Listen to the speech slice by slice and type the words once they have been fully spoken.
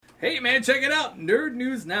Hey man, check it out! Nerd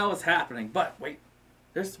News Now is happening. But wait,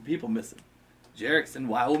 there's some people missing. Jarek's in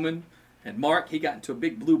Wyoming, and Mark, he got into a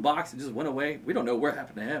big blue box and just went away. We don't know what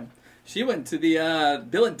happened to him. She went to the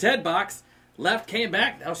Bill and Ted box, left, came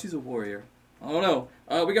back, now she's a warrior. I don't know.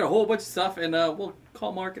 We got a whole bunch of stuff, and we'll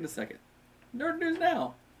call Mark in a second. Nerd News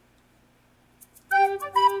Now.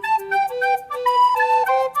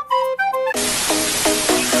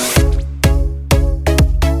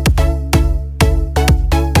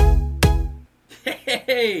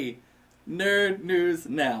 Hey, Nerd News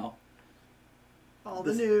Now. All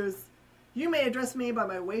the news. You may address me by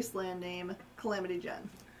my wasteland name, Calamity Jen.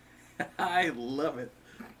 I love it.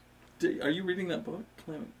 Are you reading that book?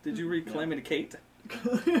 Did you read Calamity Kate?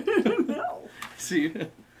 No. See,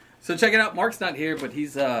 so check it out. Mark's not here, but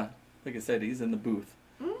he's like I said, he's in the booth.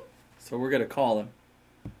 Mm-hmm. So we're gonna call him,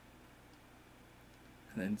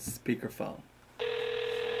 and then speakerphone.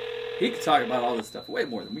 He can talk about all this stuff way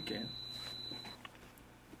more than we can.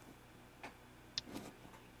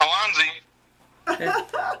 Alonzi.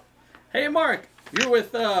 Hey, Mark, you're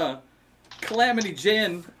with Calamity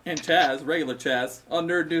Jen and Chaz, regular Chaz, on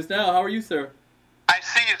Nerd News Now. How are you, sir? I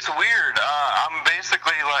see, it's weird. I'm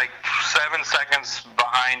basically like 7 seconds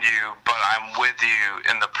behind you, but I'm with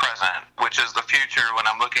you in the present, which is the future when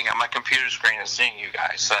I'm looking at my computer screen and seeing you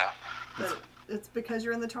guys. So But it's because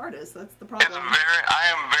you're in the TARDIS. That's the problem. I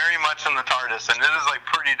am very much in the TARDIS, and it is like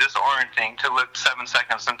pretty disorienting to look 7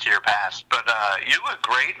 seconds into your past. But you look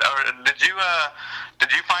great.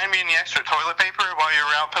 Did you find me any extra toilet paper while you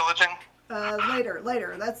were out pillaging?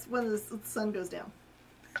 Later. That's when the sun goes down.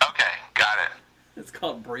 Okay, got it. It's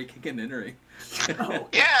called breaking and entering. Oh,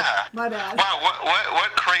 Yeah. my bad. Wow,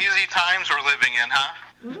 what crazy times we're living in, huh?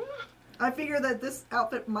 Mm-hmm. I figure that this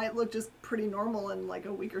outfit might look just pretty normal in like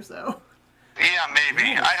a week or so. Yeah,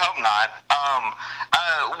 maybe. I hope not.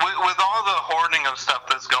 With all the hoarding of stuff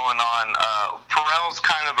that's going on, Pharrell's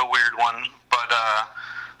kind of a weird one, but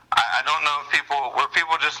I don't know if were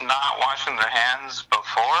people just not washing their hands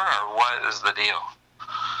before, or what is the deal?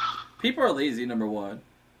 People are lazy, number one.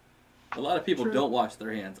 A lot of people True. don't wash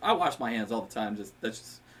their hands. I wash my hands all the time. That's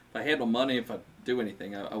just if I handle money, if I do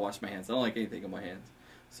anything, I wash my hands. I don't like anything in my hands.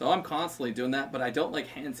 So I'm constantly doing that, but I don't like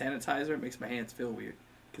hand sanitizer. It makes my hands feel weird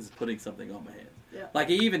because it's putting something on my hands. Yeah. Like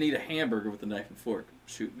I even eat a hamburger with a knife and fork.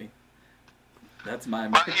 Shoot me. That's my...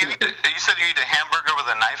 Well, you said you eat a hamburger with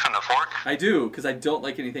a knife and a fork? I do, because I don't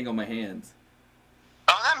like anything on my hands.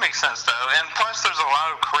 Oh, that makes sense, though. And plus, there's a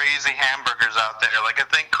lot of crazy hamburgers out there. Like, I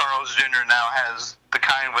think Carl's Jr. now has the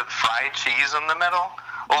kind with fried cheese in the middle.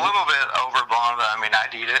 A little bit overblown, but I mean,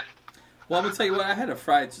 I'd eat it. Well, I'm going to tell you what, I had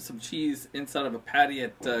some cheese inside of a patty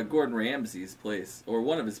at Gordon Ramsay's place, or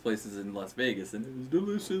one of his places in Las Vegas, and it was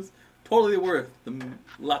delicious. Totally worth the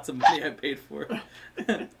lots of money I paid for it. The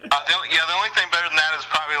only thing better than that is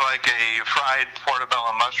probably like a fried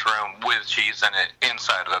portobello mushroom with cheese in it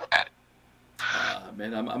inside of a patty.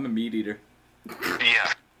 Man, I'm a meat eater.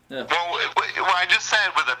 Yeah. Yeah. Well, I just said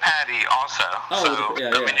with a patty also. Oh, so yeah.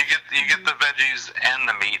 I mean, you get the veggies and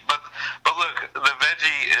the meat, but look, the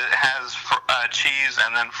veggie has cheese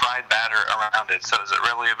and then fried batter around it. So is it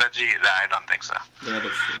really a veggie? I don't think so. Yeah,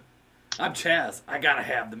 that's true. I'm Chaz. I gotta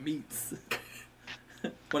have the meats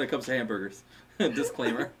when it comes to hamburgers.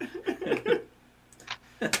 Disclaimer.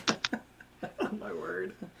 Oh my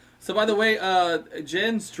word. So, by the way,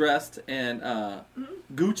 Jen's dressed in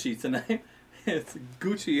Gucci tonight. It's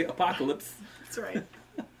Gucci Apocalypse. That's right.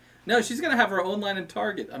 No, she's going to have her own line in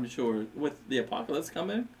Target, I'm sure, with the Apocalypse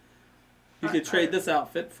coming. You could trade this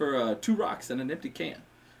outfit for 2 rocks and an empty can.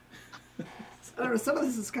 I don't know, some of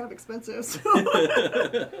this is kind of expensive, so...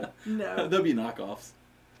 No. There'll be knockoffs.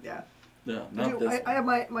 Yeah. No, not this. I have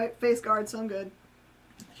my face guard, so I'm good.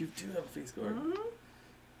 You do have a face guard. Mm-hmm.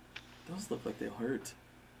 Those look like they hurt.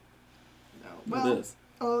 No. Look Well, at this.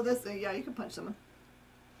 oh, this thing, yeah, you can punch someone.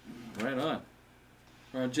 Right on.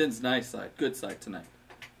 We're on Jen's nice side. Good side tonight.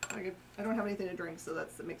 I don't have anything to drink, so that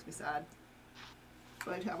makes me sad.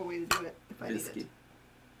 But I'd have a way to do it if I need Whiskey. it.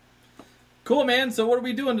 Cool, man. So what are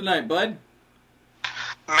we doing tonight, bud?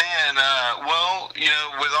 Man, well,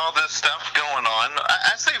 with all this stuff going on,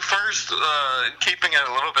 I'd say first, keeping it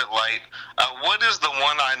a little bit light, what is the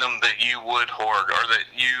one item that you would hoard or that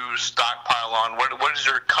you stockpile on? What is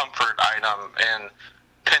your comfort item in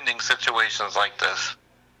pending situations like this?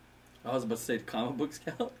 I was about to say comic books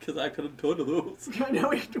count, because I could have told of those. I know,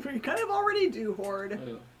 we kind of already do hoard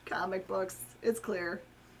Oh. comic books. It's clear.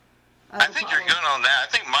 I think you're good on that.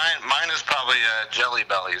 I think mine is probably Jelly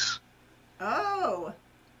Bellies. Oh.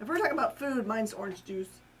 If we're talking about food, mine's orange juice.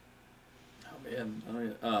 Oh, man.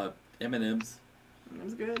 M&M's.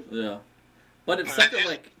 That's good. Yeah. But it's something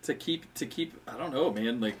like to keep, I don't know,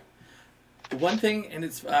 man, like One thing, and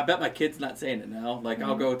I bet my kid's not saying it now. Like,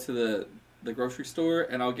 I'll go to the grocery store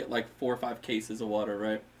and I'll get like 4 or 5 cases of water,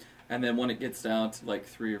 right? And then when it gets down to like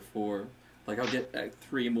 3 or 4, like I'll get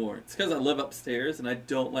 3 more. It's because I live upstairs and I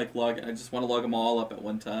don't like logging. I just want to lug them all up at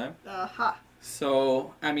one time.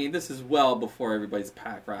 So, I mean, this is well before everybody's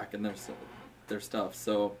pack racking their stuff.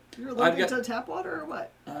 So you're allergic to tap water or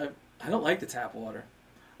what? I don't like the tap water.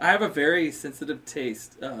 I have a very sensitive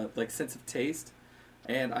taste, sense of taste.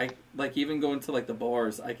 And I, like, even going to, like, the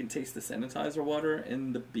bars, I can taste the sanitizer water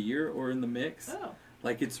in the beer or in the mix. Oh.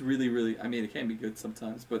 Like, it's really, really, I mean, it can be good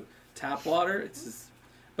sometimes, but tap water, it's just...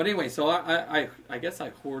 But anyway, so I guess I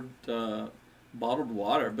hoard bottled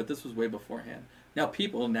water, but this was way beforehand. Now,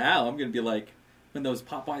 people now, I'm going to be like, when those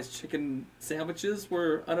Popeyes chicken sandwiches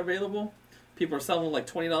were unavailable, people are selling, like,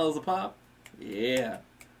 $20 a pop. Yeah.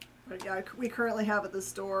 But yeah, we currently have at the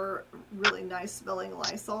store really nice smelling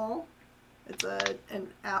Lysol. It's a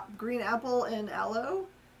green apple and aloe,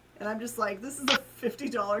 and I'm just like, this is a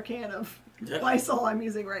 $50 can of Lysol I'm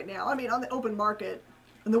using right now. I mean, on the open market,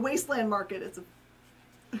 in the wasteland market, it's an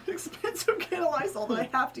expensive can of Lysol that I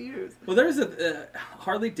have to use. Well, there's a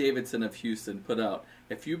Harley Davidson of Houston put out,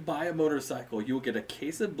 if you buy a motorcycle, you'll get a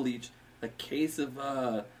case of bleach, a case of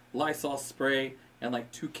Lysol spray, and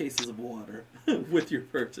like 2 cases of water with your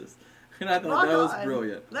purchase. And I thought that was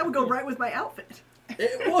brilliant. That would go right with my outfit.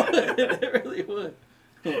 It would. It really would.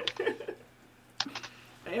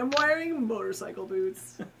 I am wearing motorcycle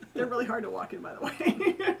boots. They're really hard to walk in, by the way. Hey,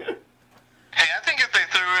 I think if they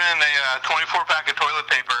threw in a 24-pack of toilet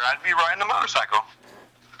paper, I'd be riding a motorcycle.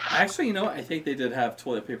 Actually, you know what? I think they did have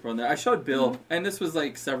toilet paper on there. I showed Bill, and this was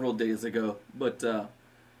like several days ago. But,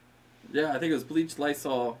 yeah, I think it was bleach,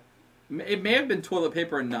 Lysol. It may have been toilet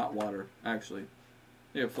paper and not water, actually.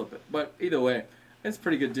 Yeah, flip it. But either way, it's a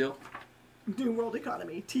pretty good deal. New World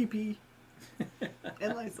Economy, TP,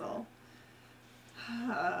 and Lysol.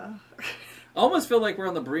 I almost feel like we're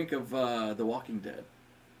on the brink of The Walking Dead.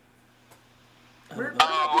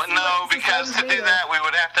 No, because to do that, we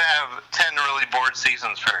would have to have 10 really bored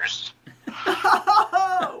seasons first.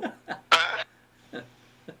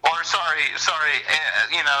 Or, sorry,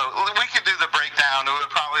 we could do the breakdown. It would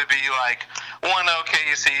probably be like 1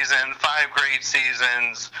 okay season, 5 great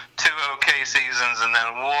seasons, 2 okay seasons, and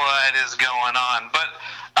then what is going on? But,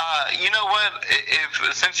 you know what?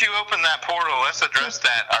 Since you opened that portal, let's address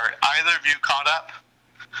that. Are either of you caught up?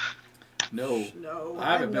 No.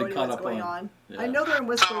 I haven't been caught up on. Yeah. I know they're in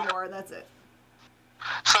Whisper War, and that's it.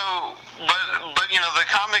 So, but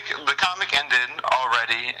the comic ended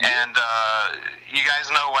already, and you guys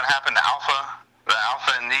know what happened to Alpha, the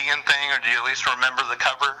Alpha and Negan thing, or do you at least remember the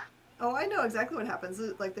cover? Oh, I know exactly what happens.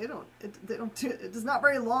 Like it is not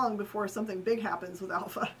very long before something big happens with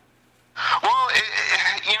Alpha. Well,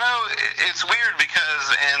 it's weird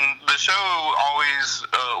because in the show, always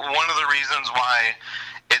one of the reasons why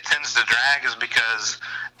it tends to drag is because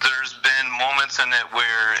there's been moments in it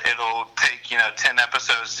where it'll take 10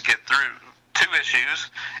 episodes to get through 2 issues,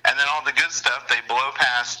 and then all the good stuff they blow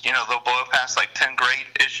past. They'll blow past like 10 great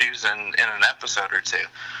issues in an episode or 2.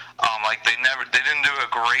 They didn't do a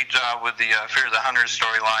great job with the Fear the Hunter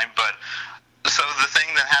storyline, but. So the thing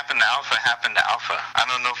that happened to Alpha happened to Alpha. I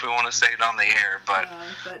don't know if we want to say it on the air, but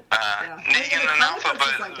yeah. Negan and Alpha.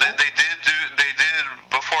 But they did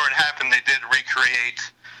before it happened. They did recreate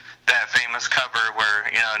that famous cover where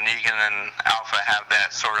Negan and Alpha have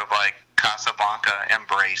that sort of like Casablanca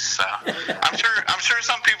embrace. So I'm sure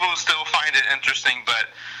some people still find it interesting, but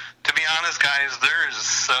to be honest, guys, there's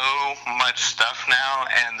so much stuff now,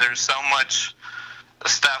 and there's so much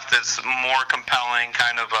stuff that's more compelling,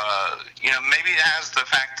 kind of maybe it has the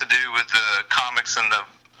fact to do with the comics and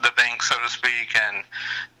the bank, so to speak, and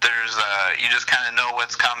there's you just kind of know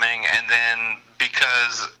what's coming, and then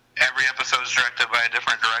because every episode is directed by a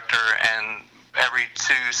different director and every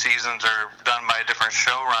 2 seasons are done by a different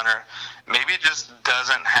showrunner, maybe it just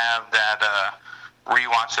doesn't have that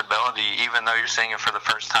rewatchability, even though you're seeing it for the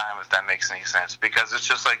first time, if that makes any sense, because it's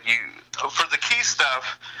just like for the key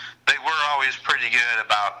stuff, they were always pretty good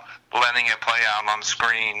about letting it play out on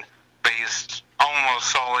screen based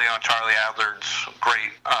almost solely on Charlie Adler's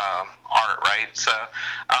great art, right? So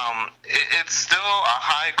it's still a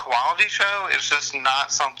high-quality show. It's just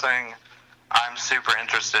not something I'm super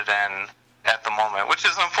interested in at the moment, which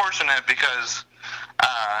is unfortunate because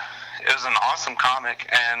it was an awesome comic,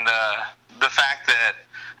 and the fact that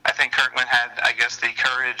I think Kirkman had, I guess, the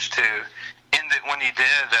courage to end it when he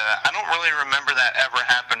did, I don't really remember that ever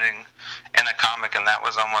happening in a comic, and that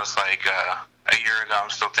was almost like a year ago. I'm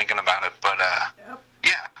still thinking about it, but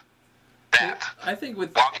I think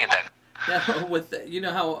with Walking Dead. Yeah, with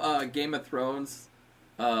how Game of Thrones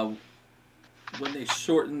when they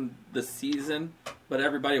shortened the season, but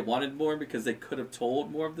everybody wanted more because they could have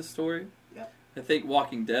told more of the story. Yep. I think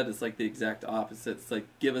Walking Dead is like the exact opposite. It's like,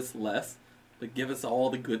 give us less, but give us all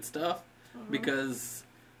the good stuff. Because,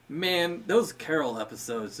 man, those Carol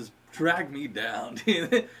episodes just drag me down.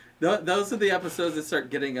 Those are the episodes that start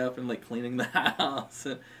getting up and like cleaning the house.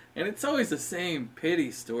 And it's always the same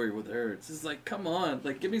pity story with her. It's just like, come on,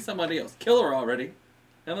 like give me somebody else. Kill her already.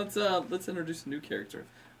 And let's introduce a new character.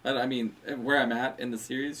 I mean, where I'm at in the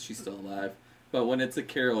series, she's still alive. But when it's a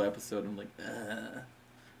Carol episode, I'm like,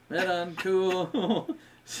 that uncool.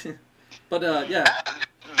 But yeah.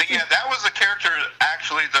 Yeah, that was a character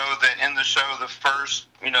actually though that in the show the first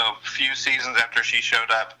few seasons after she showed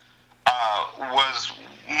up was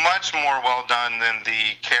much more well done than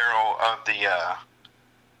the Carol of the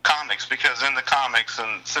comics, because in the comics,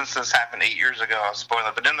 and since this happened 8 years ago, I'll spoil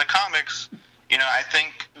it, but in the comics, I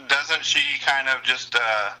think doesn't she kind of just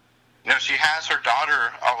she has her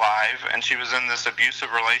daughter alive and she was in this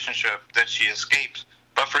abusive relationship that she escapes,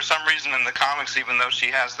 but for some reason in the comics, even though she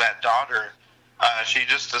has that daughter, she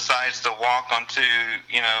just decides to walk onto,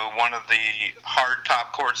 one of the hard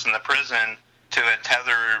top courts in the prison to a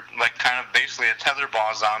tether, like kind of basically a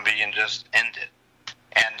tetherball zombie, and just end it.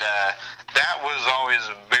 And that was always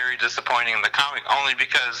very disappointing in the comic, only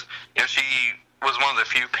because she was one of the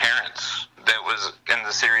few parents that was in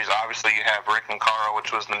the series. Obviously, you have Rick and Carl,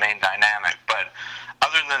 which was the main dynamic. But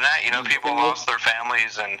other than that, people lost their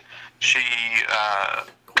families, and she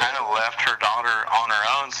kind of left her daughter on her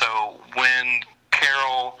own. So when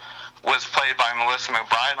Carol was played by Melissa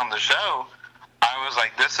McBride on the show, I was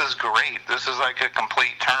like, this is great. This is like a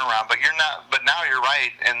complete turnaround. But now you're right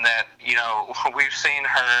in that, we've seen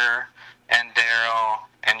her and Daryl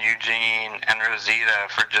and Eugene and Rosita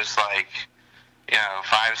for just like,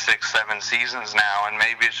 5, 6, 7 seasons now. And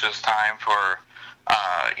maybe it's just time for,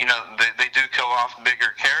 they do kill off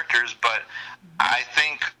bigger characters, but I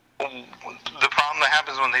think the problem that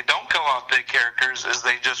happens when they don't kill off big characters is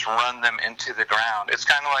they just run them into the ground. It's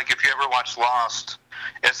kind of like if you ever watch Lost,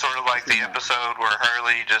 it's sort of like the episode where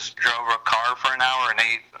Hurley just drove a car for an hour and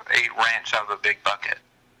ate ranch out of a big bucket.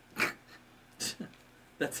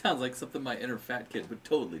 That sounds like something my inner fat kid would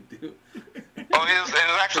totally do. Well, it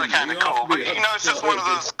was actually kind of cool. But, it's just one of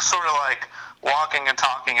those sort of like walking and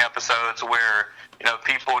talking episodes where,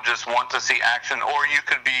 people just want to see action, or you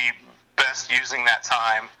could be best using that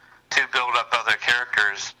time to build up other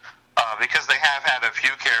characters, because they have had a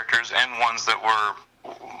few characters and ones that were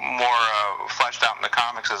more fleshed out in the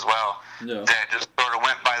comics as well, that just sort of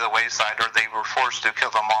went by the wayside, or they were forced to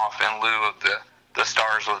kill them off in lieu of the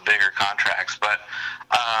stars with bigger contracts. But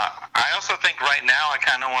I also think right now I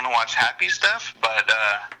kind of want to watch happy stuff, but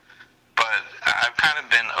I've kind of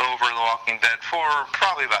been over The Walking Dead for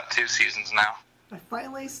probably about 2 seasons now. I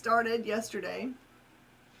finally started yesterday.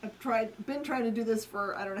 I've been trying to do this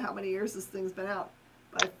for I don't know how many years this thing's been out.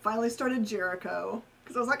 But I finally started Jericho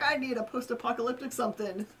because I was like, I need a post-apocalyptic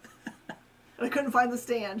something, and I couldn't find The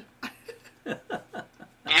Stand. Yeah,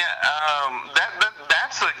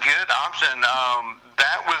 that's a good option.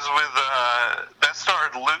 That was with that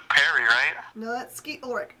starred Luke Perry, right? No, that's Skeet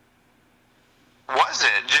Ulrich. Was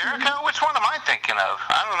it Jericho? Mm-hmm. Which one am I thinking of?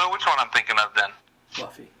 I don't know which one I'm thinking of then.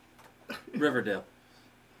 Buffy. Riverdale.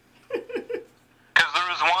 Because there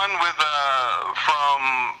was one with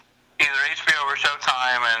from either HBO or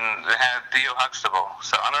Showtime, and it had Theo Huxtable.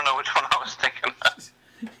 So I don't know which one I was thinking of.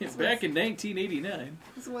 It's back in 1989.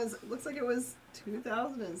 This looks like it was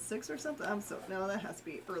 2006 or something. No, that has to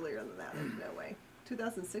be earlier than that. There's no way.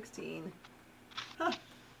 2016. Huh.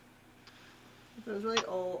 It was really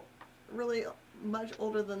old, really much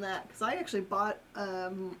older than that. Because I actually bought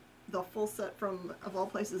the full set from, of all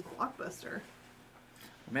places, Blockbuster.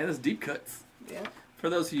 Man, those deep cuts. Yeah. For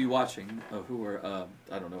those of you watching who are,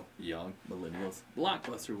 I don't know, young millennials,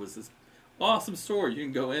 Blockbuster was this awesome store. You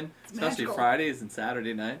can go in, especially Fridays and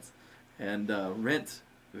Saturday nights, and rent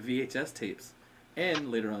VHS tapes and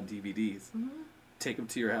later on DVDs. Mm-hmm. Take them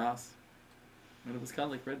to your house. And it was kind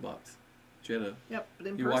of like Redbox. Yep, but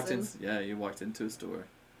in person. You walked into a store.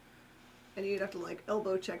 And you'd have to like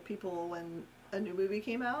elbow check people when a new movie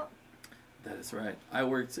came out. That is right. I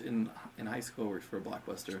worked in high school. I worked for a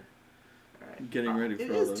Blockbuster. Right. Getting ready for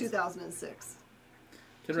all those. It is 2006.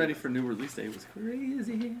 Getting ready for new release day was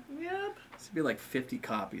crazy. Yep. It's to be like 50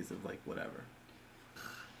 copies of like whatever.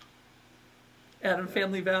 Adam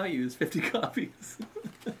Family Values, 50 copies.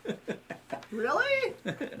 Really?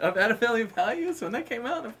 Of Adam Family Values when that came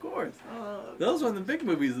out, of course. Those were the big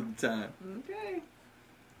movies at the time. Okay.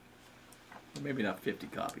 Maybe not 50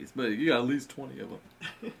 copies, but you got at least 20 of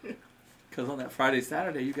them. Because on that Friday,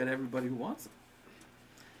 Saturday, you got everybody who wants them.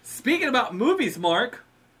 Speaking about movies, Mark,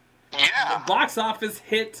 Yeah. the box office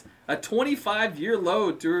hit a 25-year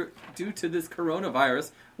low due to this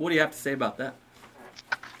coronavirus. What do you have to say about that?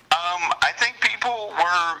 I think people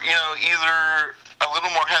were, either a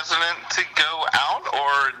little more hesitant to go out,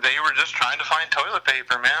 or they were just trying to find toilet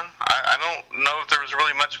paper, man. I don't know if there was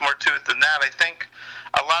really much more to it than that. I think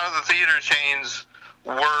a lot of the theater chains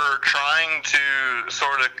were trying to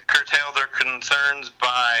sort of curtail their concerns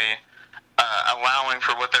by allowing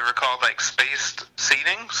for what they were called like spaced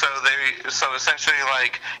seating. So essentially,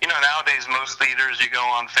 like, nowadays most theaters, you go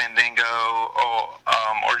on Fandango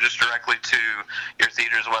or just directly to your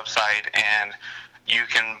theater's website and you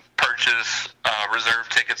can purchase reserve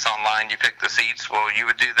tickets online. You pick the seats. Well, you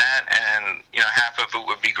would do that, and half of it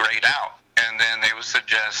would be grayed out, and then they would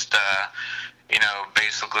suggest,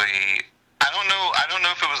 basically. I don't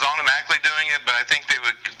know if it was automatically doing it, but I think they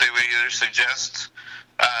would either suggest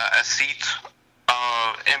a seat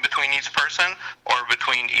in between each person or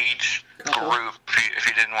between each group if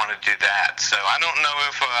you didn't want to do that. So I don't know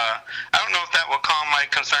if that will calm my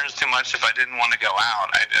concerns too much if I didn't want to go out.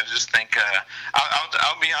 I just think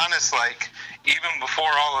I'll be honest. Like, even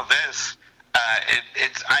before all of this,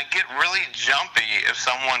 I get really jumpy if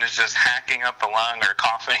someone is just hacking up a lung or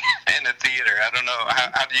coughing in a theater. I don't know.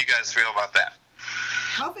 How do you guys feel about that?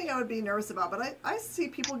 Coughing I would be nervous about, but I see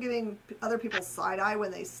people giving other people side-eye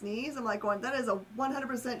when they sneeze. I'm like going, that is a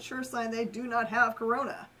 100% sure sign they do not have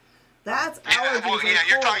corona. That's allergies. Well, yeah,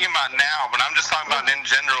 you're talking about now, but I'm just talking about in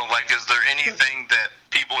general. Like, is there anything that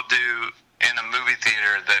people do in a movie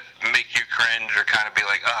theater that make you cringe or kind of be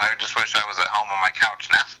like, oh, I just wish I was at home on my couch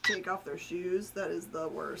now? Take off their shoes. That is the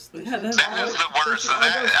worst. Yeah, That is the worst. Stuff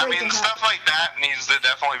like that needs to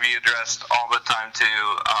definitely be addressed all the time too.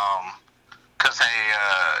 Because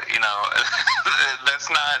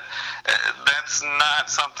that's not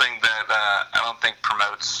something that I don't think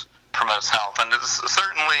promotes health, and it's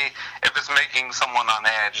certainly if it's making someone on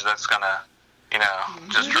edge, that's gonna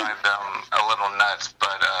just drive them a little nuts.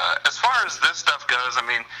 But as far as this stuff goes, I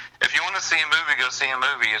mean, if you want to see a movie, go see a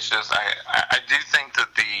movie. It's just I do think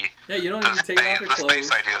that you don't need to take off your clothes.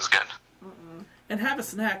 Space idea is good. And have a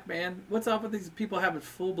snack, man. What's up with these people having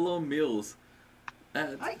full-blown meals?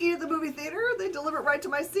 I eat at the movie theater. They deliver it right to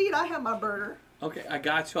my seat. I have my burger. Okay, I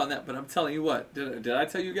got you on that, but I'm telling you what. Did I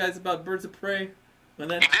tell you guys about Birds of Prey? When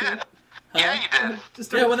that You did. Yeah, you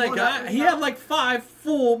did. Yeah, when that guy, he had like 5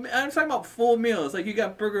 full. I'm talking about full meals. Like, you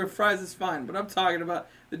got burger and fries is fine, but I'm talking about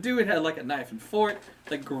the dude had like a knife and fork,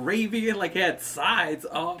 like gravy, and like had sides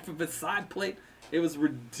off of his side plate. It was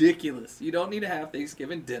ridiculous. You don't need to have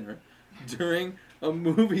Thanksgiving dinner during a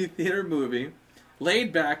movie theater movie,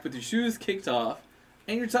 laid back with your shoes kicked off,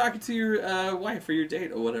 and you're talking to your wife or your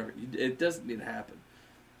date or whatever. It doesn't need to happen.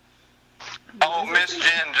 Oh, Miss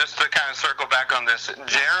Jen, just to kind of circle back on this,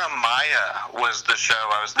 Jeremiah was the show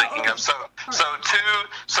I was thinking of. So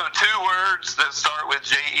two words that start with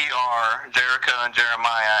J-E-R, Jericho and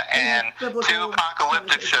Jeremiah, and two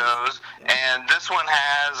apocalyptic shows. And this one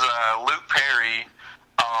has Luke Perry.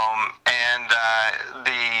 And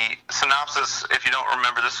the synopsis, if you don't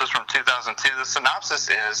remember, this was from 2002. The synopsis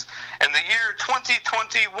is: in the year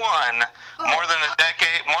 2021, more than a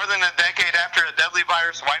decade after a deadly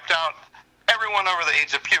virus wiped out everyone over the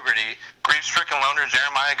age of puberty, grief-stricken loner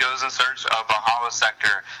Jeremiah goes in search of a hollow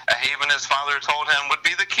sector, a haven his father told him would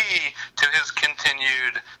be the key to his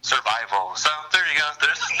continued survival. So there you go.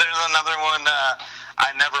 There's another one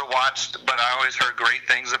I never watched, but I always heard great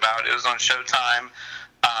things about. It was on Showtime.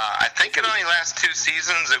 I think it only lasts 2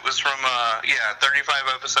 seasons. It was from 35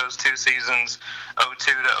 episodes, 2 seasons,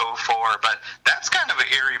 02 to 04. But that's kind of an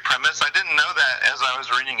eerie premise. I didn't know that as I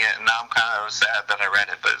was reading it, and now I'm kind of sad that I read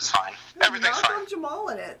it. But it's fine. Everything's fine. Jamal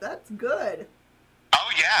in it. That's good. Oh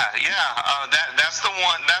yeah. That's the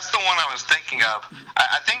one. That's the one I was thinking of.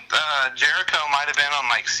 I think Jericho might have been on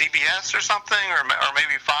like CBS or something, or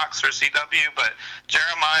maybe Fox or CW. But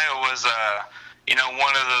Jeremiah was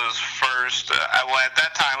one of those first. At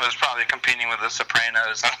that time, it was probably competing with The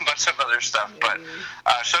Sopranos and a bunch of other stuff. But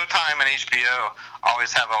Showtime and HBO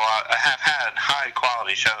always have had high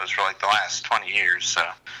quality shows for like the last 20 years. So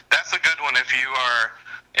that's a good one if you are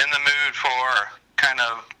in the mood for kind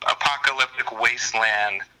of apocalyptic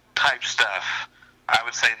wasteland type stuff. I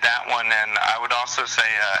would say that one, and I would also say,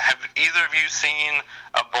 have either of you seen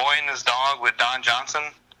A Boy and His Dog with Don Johnson?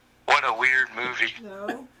 What a weird movie.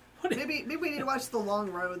 No. Maybe we need to watch The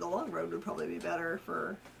Long Road. The Long Road would probably be better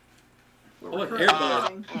for where we're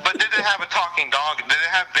currently but did it have a talking dog? Did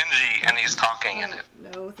it have Benji and he's talking in it?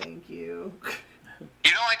 No, thank you.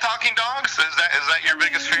 You don't like talking dogs? Is that your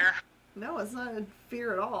biggest fear? No, it's not a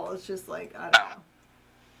fear at all. It's just like, I don't know.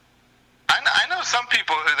 I know some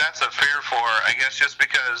people who that's a fear for, I guess just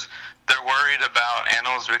because they're worried about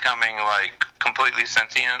animals becoming, like, completely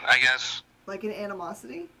sentient, I guess. Like an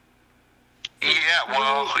animosity? Yeah,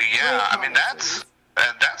 well, yeah, I mean, that's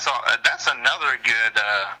another good,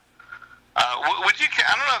 would you,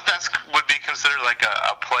 I don't know if that's would be considered like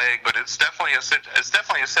a plague, but it's definitely a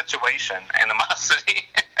situation, animosity.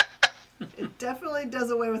 It definitely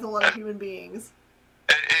does away with a lot of human beings.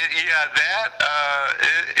 It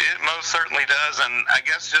most certainly does, and I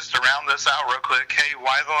guess just to round this out real quick, hey,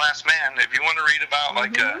 Why the Last Man? If you want to read about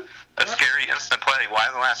like a scary instant play, Why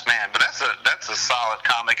the Last Man? But that's a solid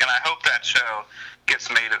comic, and I hope that show gets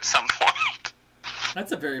made at some point.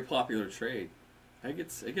 That's a very popular trade. It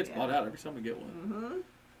gets bought out every time we get one. Mm-hmm.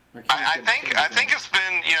 I think it's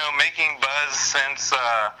been making buzz since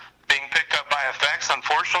being picked up by FX.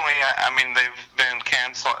 Unfortunately, I mean they've been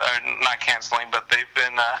not canceling, but they've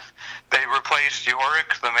been they replaced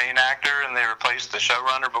Yorick, the main actor, and they replaced the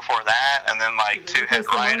showrunner before that, and then like 2 head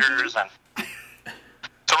writers, and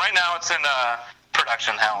so right now it's in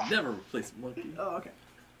production hell. Never replace a monkey. Oh, okay.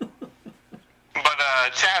 But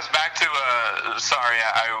Chaz, back to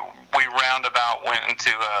we roundabout went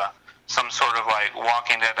into some sort of like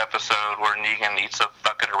Walking Dead episode where Negan eats a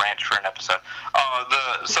bucket of ranch for an episode.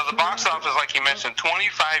 So the box office, like you mentioned,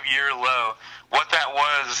 25-year low. What that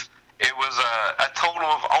was, it was a total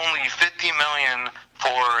of only $50 million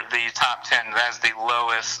for the top 10. That's the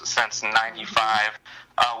lowest since '95.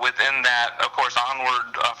 Within that, of course,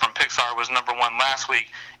 Onward from Pixar was number 1 last week.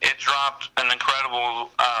 It dropped an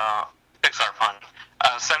incredible Pixar pun.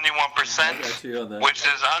 71%, which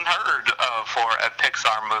is unheard of for a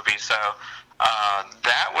Pixar movie. So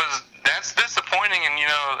that's disappointing, and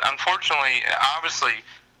unfortunately, obviously,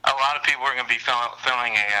 a lot of people are going to be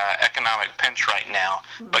feeling a economic pinch right now.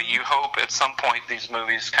 But you hope at some point these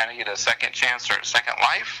movies kind of get a second chance or a second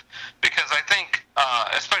life, because I think,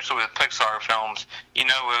 especially with Pixar films, it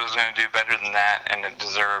was going to do better than that, and it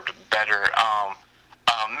deserved better.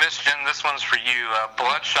 Miss Jen, this one's for you.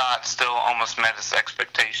 Bloodshot still almost met its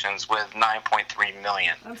expectations with $9.3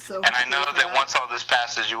 million. I'm so and I know happy with that once all this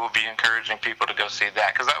passes, you will be encouraging people to go see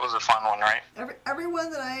that, because that was a fun one, right? Everyone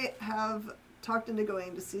that I have talked into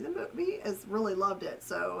going to see the movie has really loved it.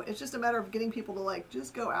 So it's just a matter of getting people to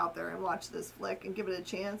just go out there and watch this flick and give it a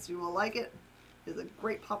chance. You will like it. It's a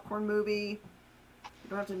great popcorn movie. You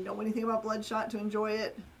don't have to know anything about Bloodshot to enjoy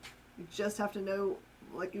it. You just have to know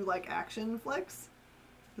you like action flicks.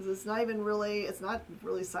 Because it's not really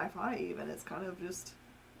sci-fi even. It's kind of just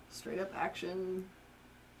straight up action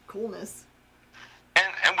coolness.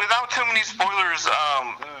 And without too many spoilers,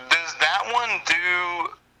 does that one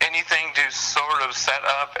do anything to sort of set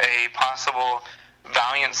up a possible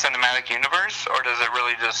Valiant cinematic universe, or does it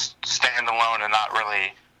really just stand alone and not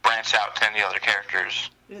really branch out to any other characters?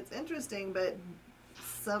 It's interesting, but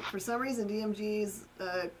for some reason DMG's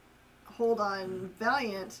hold on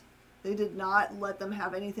Valiant, they did not let them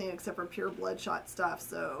have anything except for pure Bloodshot stuff.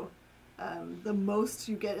 So the most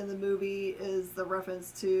you get in the movie is the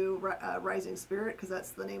reference to Rising Spirit, because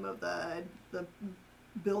that's the name of the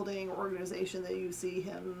building organization that you see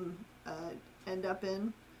him end up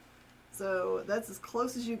in. So that's as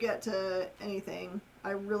close as you get to anything.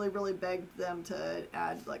 I really, really begged them to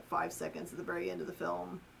add 5 seconds at the very end of the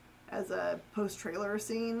film as a post-trailer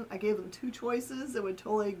scene. I gave them 2 choices that would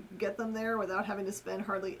totally get them there without having to spend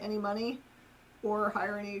hardly any money or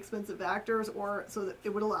hire any expensive actors, or so that it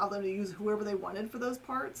would allow them to use whoever they wanted for those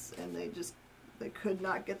parts, and they could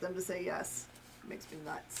not get them to say yes. It makes me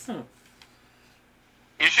nuts.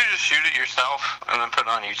 You should just shoot it yourself and then put it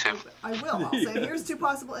on YouTube. I will. I'll say, here's 2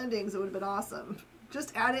 possible endings. It would have been awesome.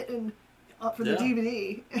 Just add it in for the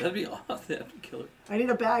DVD. That'd be awesome. That'd be killer. I need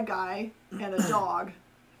a bad guy and a dog.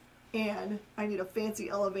 And I need a fancy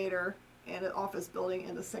elevator and an office building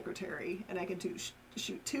and a secretary. And I can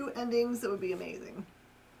shoot 2 endings that would be amazing.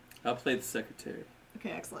 I'll play the secretary.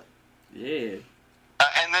 Okay, excellent. Yeah.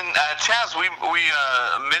 And then, Chaz, we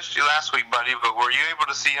missed you last week, buddy, but were you able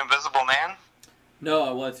to see Invisible Man? No,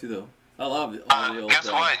 I want to, though. I love it.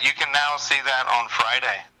 Guess what? You can now see that on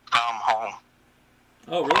Friday from home.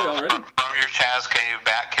 Oh, really? Already? From your Chaz cave,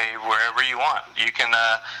 Bat cave, wherever you want. You can.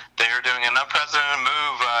 They are doing an unprecedented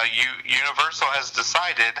move. Universal has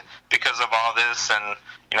decided, because of all this and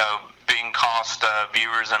being cost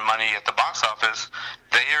viewers and money at the box office,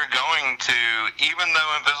 they are going to, even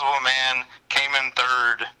though Invisible Man came in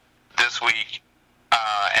 3rd this week,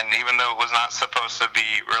 and even though it was not supposed to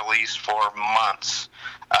be released for months,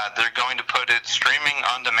 they're going to put it streaming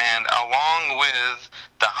on demand along with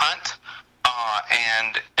The Hunt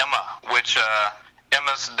and Emma, which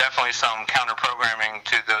Emma's definitely some counter programming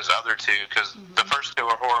to those other two, because the first two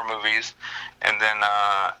are horror movies, and then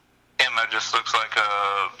Emma just looks like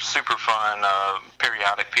a super fun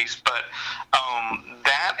periodic piece. But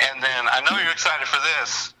that, and then I know you're excited for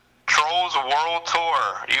this, Trolls World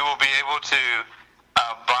Tour. You will be able to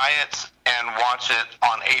buy it and watch it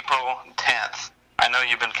on April 10th. I know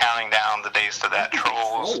you've been counting down the days to that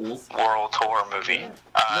Trolls World Tour movie.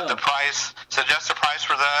 No. The price, suggested price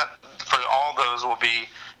for that, for all those will be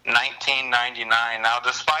 $19.99. Now,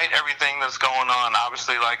 despite everything that's going on,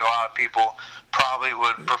 obviously, like a lot of people probably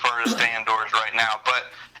would prefer to stay indoors right now.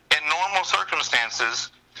 But in normal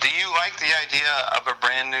circumstances, do you like the idea of a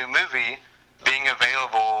brand new movie being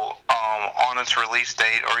available on its release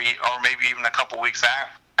date, or maybe even a couple weeks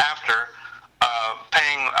after,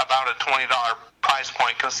 paying about a $20 price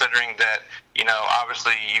point, considering that,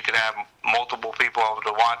 obviously you could have multiple people able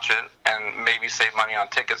to watch it and maybe save money on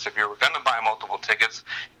tickets if you were going to buy multiple tickets,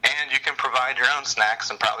 and you can provide your own snacks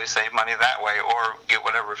and probably save money that way, or get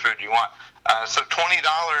whatever food you want. So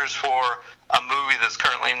 $20 for a movie that's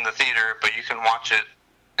currently in the theater, but you can watch it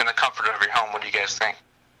in the comfort of your home. What do you guys think?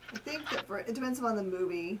 I think that it depends on the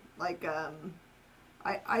movie. Like,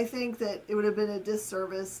 I think that it would have been a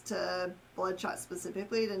disservice to Bloodshot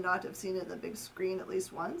specifically to not have seen it in the big screen at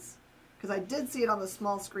least once. Because I did see it on the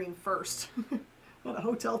small screen first. On a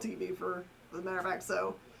hotel TV, for the matter of fact.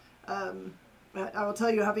 So, I will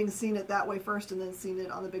tell you, having seen it that way first and then seen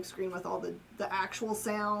it on the big screen with all the actual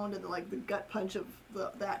sound and the gut punch of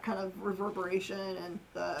that kind of reverberation and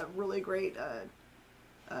the really great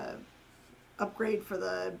upgrade for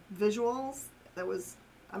the visuals, that was...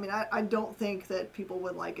 I mean, I don't think that people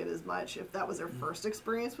would like it as much if that was their first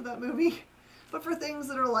experience with that movie. But for things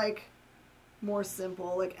that are, like, more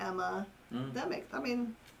simple, like Emma,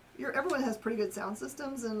 everyone has pretty good sound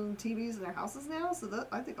systems and TVs in their houses now, so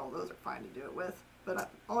I think all those are fine to do it with. But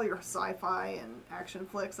all your sci-fi and action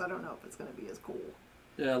flicks, I don't know if it's going to be as cool.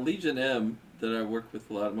 Yeah, Legion M, that I work with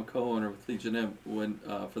a lot, I'm a co-owner with Legion M, when,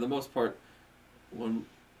 for the most part, when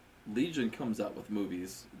Legion comes out with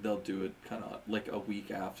movies, they'll do it kind of like a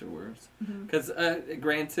week afterwards. Because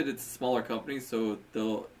granted, it's a smaller company, so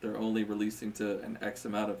they're only releasing to an X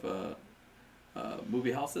amount of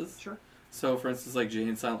movie houses. Sure. So, for instance, like Jay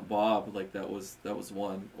and Silent Bob, like that was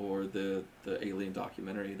one, or the Alien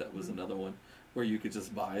documentary, that was another one where you could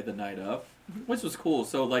just buy the night of, which was cool.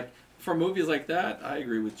 So, like for movies like that, I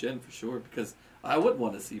agree with Jen for sure, because I would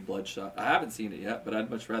want to see Bloodshot. I haven't seen it yet, but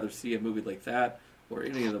I'd much rather see a movie like that, or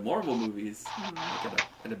any of the Marvel movies, like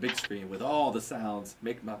in a big screen with all the sounds,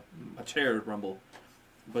 make my chair rumble.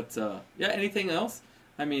 But yeah, anything else?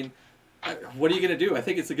 I mean, what are you gonna do? I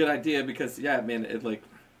think it's a good idea because, yeah, man,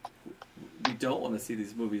 we don't want to see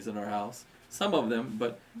these movies in our house. Some of them,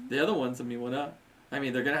 but the other ones, I mean, why not? I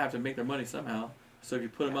mean, they're gonna have to make their money somehow. So if you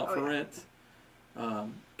put them out for rent,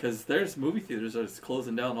 because there's movie theaters that are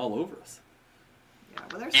closing down all over us.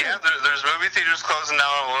 There's movie theaters closing down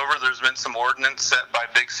all over. There's been some ordinance set by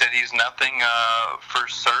big cities. Nothing for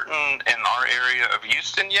certain in our area of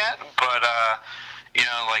Houston yet, but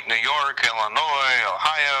like New York, Illinois,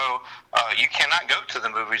 Ohio, you cannot go to the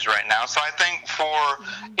movies right now. So I think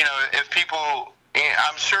if people,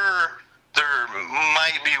 I'm sure there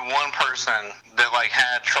might be one person that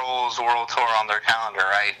had Trolls World Tour on their calendar,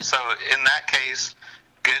 right? So in that case,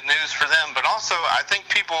 good news for them, but also I think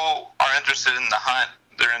people are interested in The Hunt.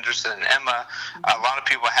 They're interested in Emma. A lot of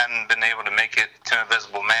people hadn't been able to make it to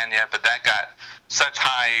Invisible Man yet, but that got such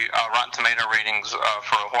high Rotten Tomato ratings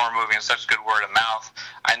for a horror movie and such good word of mouth.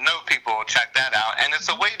 I know people will check that out, and it's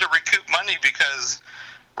a way to recoup money because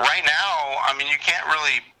right now, I mean, you can't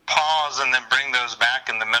really pause and then bring those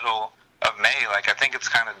back in the middle of May. I think it's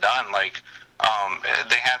kind of done.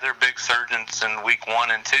 They had their big surges in week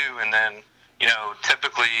 1 and 2, and then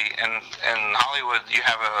typically in Hollywood, you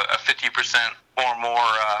have a 50% or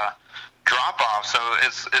more drop off. So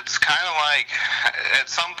it's kind of like at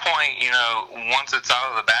some point, once it's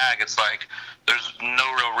out of the bag, it's like there's no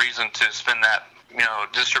real reason to spend that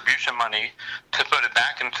distribution money to put it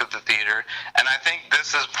back into the theater. And I think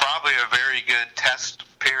this is probably a very good test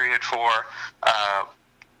period for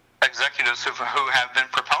executives who have been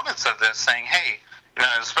proponents of this, saying, hey,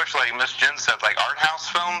 especially like Miss Jen said, like art house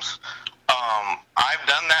films. I've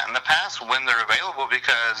done that in the past when they're available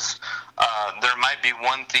because there might be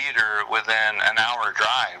one theater within an hour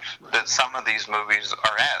drive that some of these movies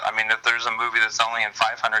are at. I mean, if there's a movie that's only in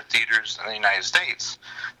 500 theaters in the United States,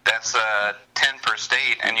 that's 10 per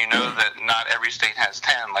state, and you know that not every state has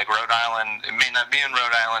 10. Like Rhode Island, it may not be in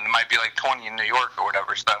Rhode Island, it might be like 20 in New York or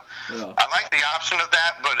whatever. So I like the option of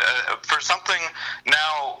that, but for something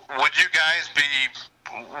now, would you guys be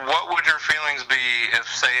what would your feelings be if,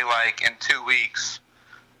 say, like in 2 weeks,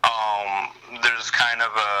 there's kind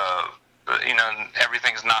of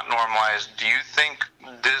everything's not normalized? Do you think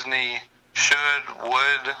Disney should or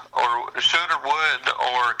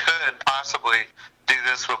could possibly do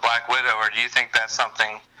this with Black Widow, or do you think that's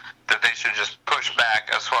something that they should just push back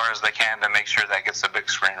as far as they can to make sure that gets a big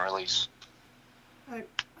screen release?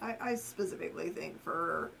 I specifically think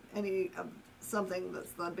for something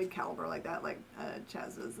that's the big caliber like that, like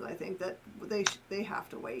Chaz's, I think that they have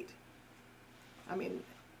to wait. I mean,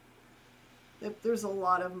 there's a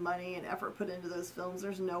lot of money and effort put into those films.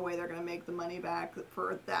 There's no way they're going to make the money back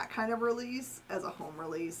for that kind of release as a home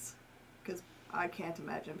release, because I can't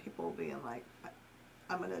imagine people being like,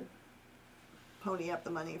 I'm going to pony up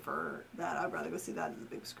the money for that. I'd rather go see that on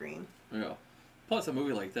the big screen. Yeah. Plus, a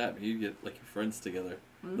movie like that, you get like your friends together.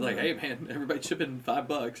 Mm-hmm. Like, hey man, everybody chip in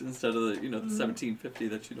 $5 instead of the $17.50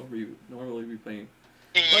 that you don't normally be paying.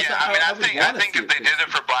 Yeah, I think if they did it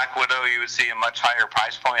for Black Widow, you would see a much higher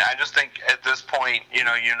price point. I just think at this point,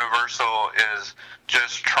 Universal is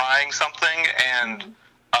just trying something, and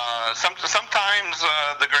sometimes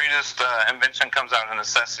the greatest invention comes out of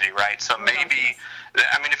necessity, right? So maybe,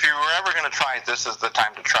 if you were ever going to try it, this is the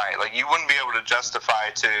time to try it. Like, you wouldn't be able to justify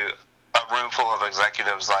to a room full of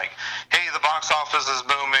executives like, hey, the box office is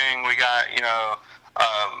booming, we got,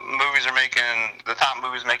 the top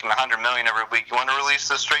movies making $100 million every week. You want to release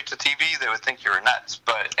this straight to TV? They would think you were nuts.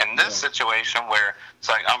 But in this situation where it's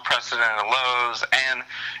like unprecedented lows, and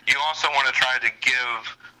you also want to try to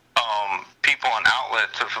give people an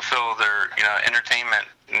outlet to fulfill their entertainment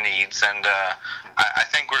needs, and I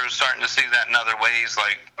think we're starting to see that in other ways.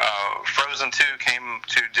 Like Frozen 2 came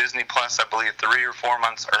to Disney Plus, I believe, 3 or 4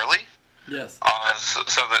 months early. Yes. So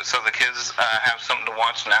the kids have something to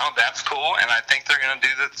watch now. That's cool, and I think they're going to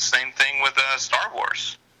do the same thing with Star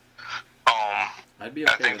Wars. I'd be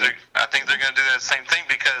okay I think they're going to do that same thing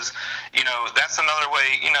because that's another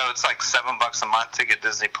way. It's like $7 a month to get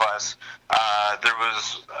Disney Plus. There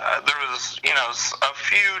was a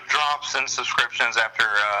few drops in subscriptions after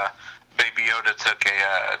Baby Yoda took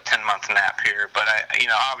a 10-month nap here, but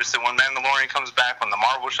obviously when Mandalorian comes back, when the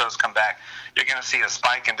Marvel shows come back, you're going to see a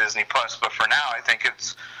spike in Disney Plus. But for now, I think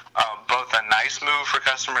it's both a nice move for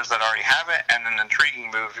customers that already have it, and an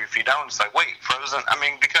intriguing move if you don't. It's like, wait, Frozen?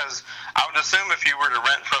 Because I would assume if you were to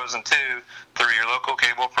rent Frozen 2 through your local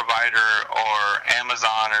cable provider or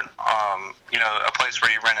Amazon or a place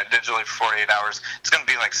where you rent it digitally for 48 hours, it's going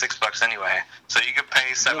to be like $6 anyway. So you could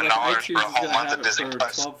pay $7 for a whole month of Disney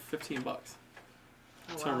Plus. $12-15.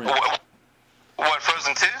 Oh, wow. What,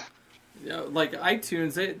 Frozen 2? Yeah, like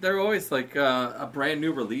iTunes, they're always like a brand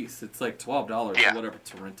new release. It's like $12 or whatever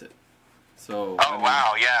to rent it. So.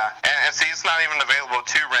 Wow, yeah, and see, it's not even available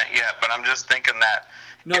to rent yet. But I'm just thinking that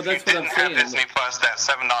if you didn't have Disney Plus, that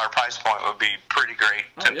 $7 price point would be pretty great.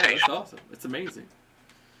 Oh yeah, that's awesome. It's amazing.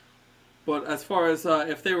 But as far as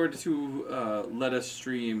if they were to let us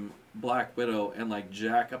stream Black Widow and like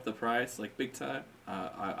jack up the price like big time,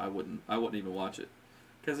 I wouldn't even watch it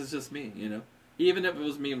because it's just me, Even if it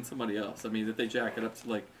was me and somebody else, if they jack it up to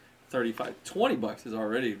like $20 is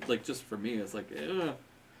already like just for me. It's like, I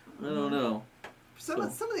don't know. Some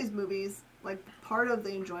of these movies, like part of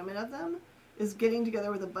the enjoyment of them is getting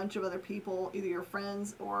together with a bunch of other people, either your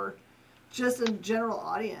friends or just a general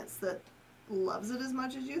audience that loves it as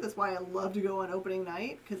much as you. That's why I love to go on opening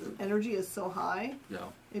night because the energy is so high. Yeah.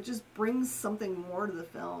 It just brings something more to the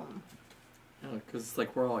film. Yeah, because it's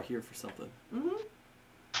like we're all here for something. Mm-hmm.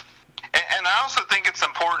 And I also think it's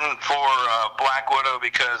important for Black Widow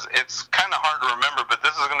because it's kind of hard to remember, but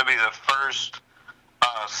this is going to be the first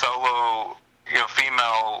solo,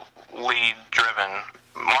 female lead-driven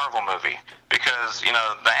Marvel movie. Because the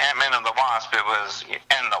Ant-Man and the Wasp,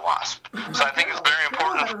 and the Wasp. So I think it's very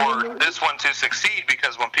important for this one to succeed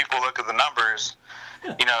because when people look at the numbers,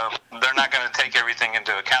 they're not going to take everything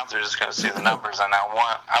into account. They're just going to see the numbers, and I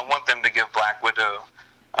want them to give Black Widow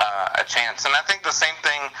a chance. And I think the same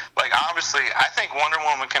thing, like obviously, I think Wonder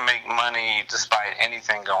Woman can make money despite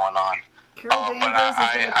anything going on. But I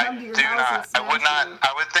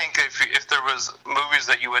would think if there was movies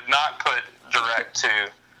that you would not put direct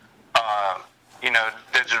to,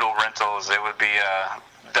 digital rentals, it would be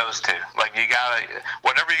those two. Like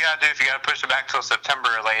whatever you gotta do, if you gotta push it back till September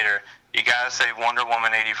or later, you gotta save Wonder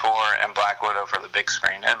Woman 84 and Black Widow for the big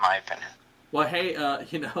screen, in my opinion. Well, hey,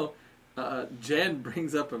 Jen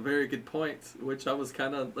brings up a very good point, which I was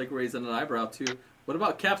kind of like raising an eyebrow to. What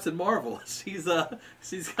about Captain Marvel? She's got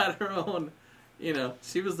her own,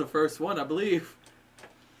 she was the first one, I believe.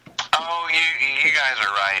 Oh, you guys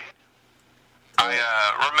are right.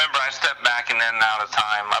 Remember, I stepped back and in and out of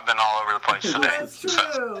time. I've been all over the place today. That's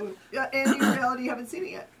true. Yeah, and in reality, you haven't seen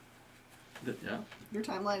it yet. Yeah. Your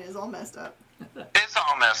timeline is all messed up. It's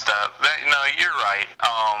all messed up. You're right.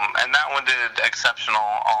 And that one did exceptional.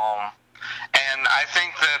 And I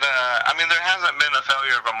think that, there hasn't been a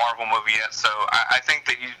failure of a Marvel movie yet, so I think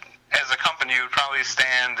that you, as a company, you would probably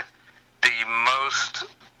stand the most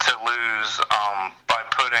to lose by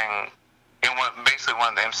putting basically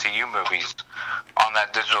one of the MCU movies on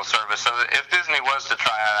that digital service. So if Disney was to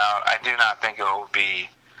try it out, I do not think it will be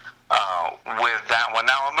with that one.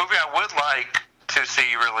 Now, a movie I would like to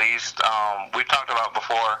see released, we've talked about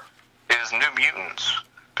before, is New Mutants.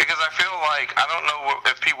 Because I feel like, I don't know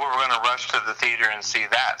if people were going to rush to the theater and see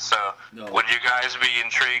that. So would you guys be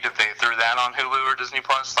intrigued if they threw that on Hulu or Disney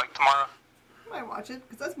Plus like tomorrow? I might watch it,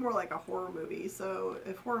 because that's more like a horror movie. So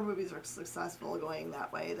if horror movies are successful going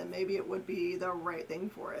that way, then maybe it would be the right thing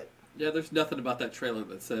for it. Yeah, there's nothing about that trailer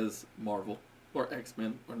that says Marvel or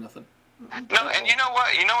X-Men or nothing. No, and you know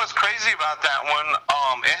what? You know what's crazy about that one?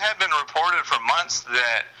 It had been reported for months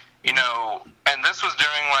that, and this was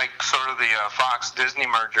during like sort of the Fox-Disney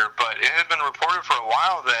merger, but it had been reported for a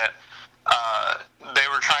while that they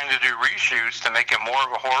were trying to do reshoots to make it more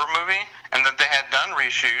of a horror movie, and that they had done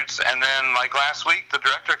reshoots, and then like last week the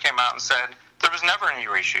director came out and said there was never any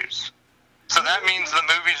reshoots. So that means the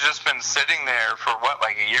movie's just been sitting there for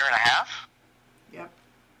like a year and a half? Yep.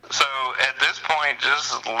 So at this point,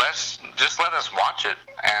 just let us watch it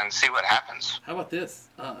and see what happens. How about this?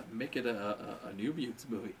 Make it a New Mutants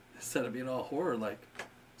movie instead of being all horror. Like,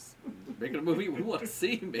 make it a movie we want to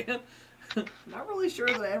see, man. Not really sure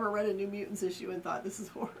that I ever read a New Mutants issue and thought this is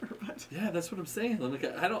horror, but yeah, that's what I'm saying. Like,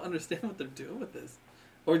 I don't understand what they're doing with this.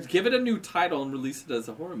 Or give it a new title and release it as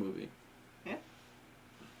a horror movie. Yeah.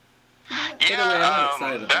 Yeah,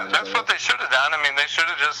 that's what they should have done. I mean, they should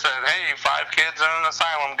have just said, hey, 5 kids in an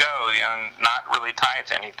asylum, go, and not really tie it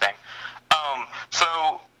to anything.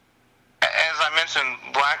 So, as I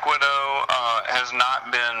mentioned, Black Widow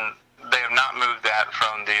they have not moved that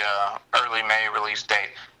from the early May release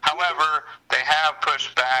date. However, they have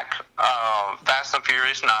pushed back Fast and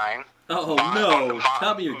Furious 9. Oh, no.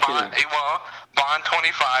 Tell me you're kidding. Bond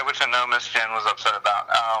 25, which I know Miss Jen was upset about.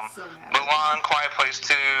 Mulan, Quiet Place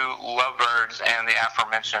 2, Lovebirds, and the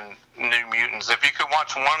aforementioned New Mutants. If you could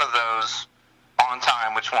watch one of those on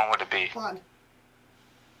time, which one would it be? Blonde.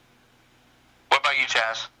 What about you,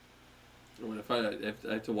 Chaz? If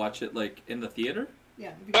I had to watch it, like, in the theater?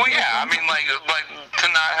 Yeah. Well, yeah, I mean, like to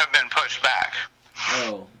not have been pushed back.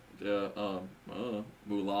 Oh,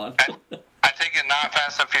 Mulan. I take it not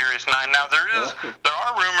Fast and Furious 9. Now, there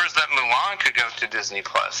are rumors that Mulan could go to Disney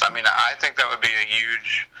Plus. I mean, I think that would be a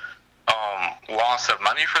huge loss of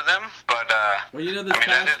money for them. But well,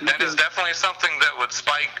 that is definitely something that would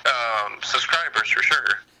spike subscribers for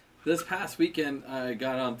sure. This past weekend, I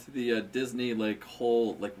got onto the Disney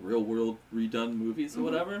whole real world redone movies or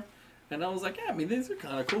whatever. And I was like, yeah, I mean, these are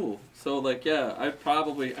kind of cool. So, I'd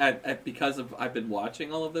probably, because I've been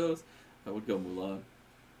watching all of those, I would go Mulan.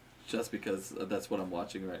 Just because that's what I'm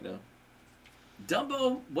watching right now.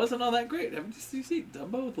 Dumbo wasn't all that great. Did you see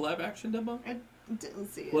Dumbo, the live action Dumbo? I didn't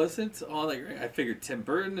see it. Wasn't all that great. I figured Tim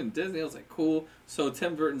Burton and Disney, I was like, cool. So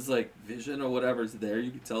Tim Burton's vision or whatever's there.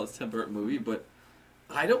 You could tell it's a Tim Burton movie, but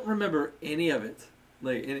I don't remember any of it.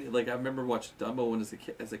 I remember watching Dumbo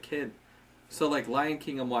as a kid. So, Lion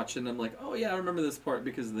King I'm watching, I'm like, oh, yeah, I remember this part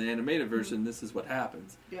because in the animated version, this is what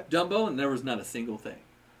happens. Yep. Dumbo, and there was not a single thing.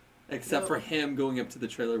 Except for him going up to the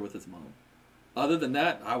trailer with his mom. Other than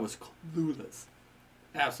that, I was clueless.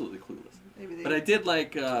 Absolutely clueless. But I did they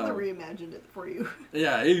reimagined it for you.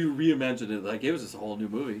 Yeah, he reimagined it. It was just a whole new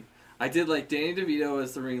movie. I did Danny DeVito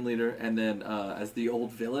as the ringleader, and then as the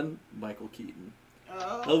old villain, Michael Keaton.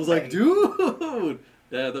 Oh, I was like, dude!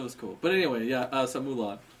 Yeah, that was cool. But anyway, yeah, so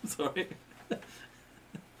Mulan. Sorry. And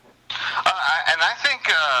I think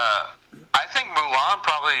Mulan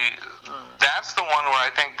probably, that's the one where I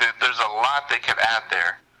think that there's a lot they could add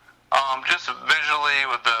there. Just visually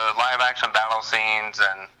with the live action battle scenes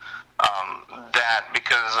and that,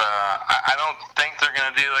 because I don't think they're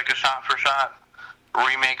going to do a shot for shot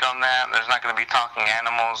remake on that. There's not going to be talking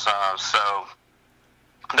animals, so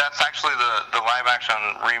that's actually the live action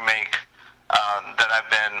remake that I've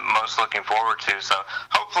been most looking forward to. So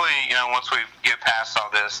hopefully, once we get past all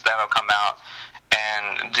this, that'll come out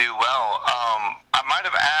and do well. I might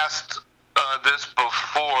have asked this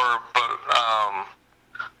before, but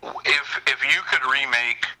if you could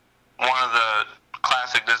remake one of the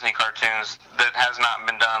classic Disney cartoons that has not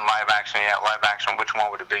been done live action yet, which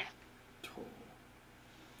one would it be?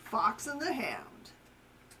 Fox and the Hound.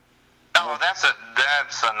 Oh, that's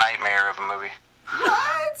a nightmare of a movie.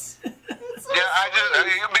 What? It's so Yeah,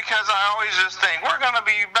 sweet. because I always just think we're gonna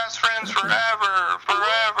be best friends forever,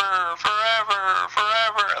 forever.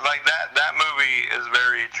 Like that movie is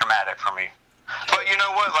very traumatic for me. But you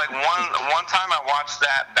know what? Like one time I watched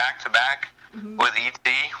that back to back with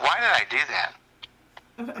E.T. Why did I do that?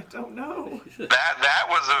 I don't know. That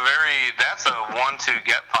was that's a 1-2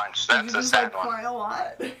 gut punch. Did That's you a just sad like one. cry a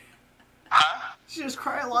lot? Did Huh? you just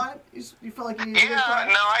cry a lot? You felt like you needed to Yeah, cry?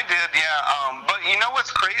 no, I did, yeah. But you know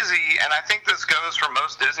what's crazy, and I think this goes for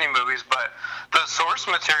most Disney movies, but the source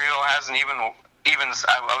material has an even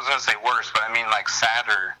I was going to say worse, but I mean like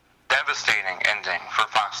sadder, devastating ending for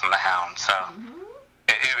Fox and the Hound. So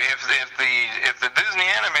if the Disney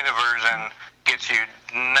animated version gets you,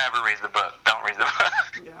 never read the book. Don't read the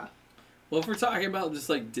book. Yeah. Well, if we're talking about just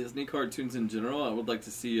like Disney cartoons in general, I would like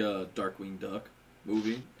to see a Darkwing Duck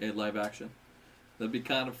movie in live action. That'd be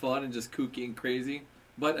kind of fun and just kooky and crazy.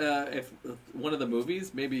 But if one of the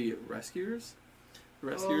movies, maybe Rescuers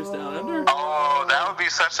Down Under. Oh, that would be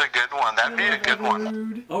such a good one. That'd be a good one.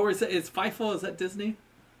 Rude. Oh, is Feifel? Is that Disney?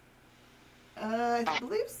 I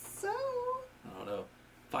believe so. I don't know.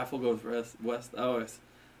 Feifel goes west. Oh,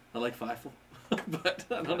 I like Feifel, but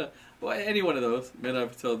I don't know. Well, any one of those. Man,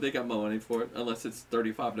 so they got my money for it, unless it's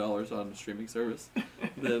 $35 on a streaming service.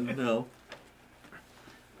 Then no.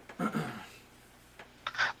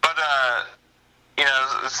 But, you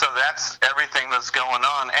know, so that's everything that's going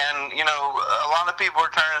on. And, you know, a lot of people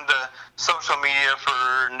are turning to social media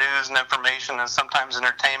for news and information and sometimes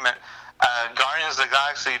entertainment. Guardians of the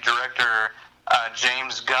Galaxy director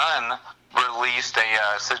James Gunn released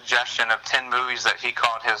a suggestion of 10 movies that he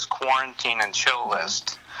called his quarantine and chill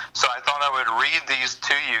list. So I thought I would read these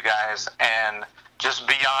to you guys and just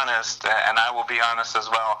be honest, and I will be honest as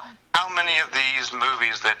well. How many of these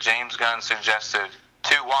movies that James Gunn suggested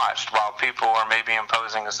to watch while people are maybe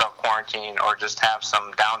imposing a self-quarantine or just have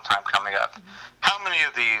some downtime coming up, how many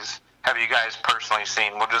of these have you guys personally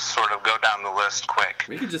seen? We'll just sort of go down the list quick.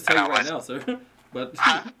 We can just tell you right now, sir. But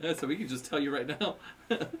yeah, so we can just tell you right now.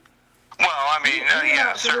 Well, I mean,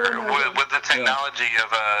 yeah, sure, with the technology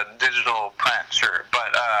of digital print, sure.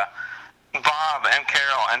 But Bob and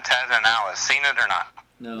Carol and Ted and Alice, seen it or not?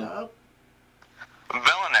 No. Nope.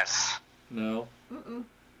 Villainous, No. Mm-mm.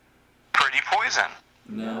 Pretty Poison,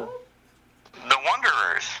 No. The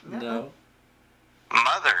Wanderers, No.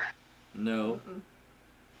 Mother, No.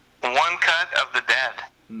 One Cut of the Dead.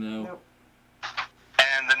 No. Nope.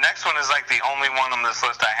 And the next one is like the only one on this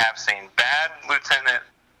list I have seen. Bad Lieutenant,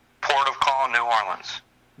 Port of Call, New Orleans.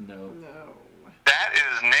 No. No. That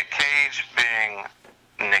is Nick Cage being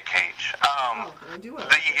Nick Cage. Oh, I do want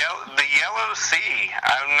The Yellow Sea.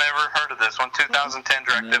 I've never heard of this one. 2010,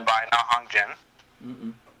 directed No. by Na Hong Jin.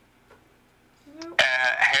 Mm-mm.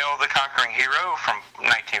 Hail the Conquering Hero from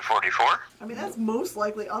 1944. I mean, that's most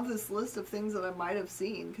likely on this list of things that I might have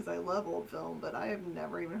seen because I love old film, but I have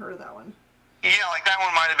never even heard of that one. Yeah, like that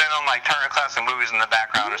one might have been on like Turner Classic Movies in the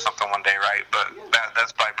background or something one day, right? But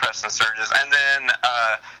that's by Preston Sturges. And then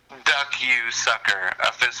Duck You Sucker,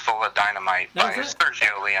 A Fistful of Dynamite Now, by is that-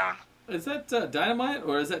 Sergio Leone. Is that Dynamite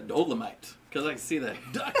or is that Dolomite? Because I see that.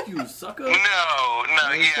 Duck, you sucker. No,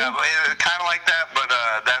 yeah, but kind of like that, but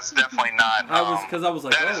that's definitely not. I was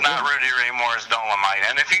like, that is not Rudy Ray Moore's Dolomite.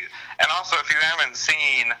 And also if you haven't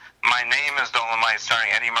seen My Name Is Dolomite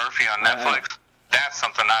starring Eddie Murphy on Netflix, that's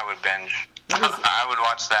something I would binge. I would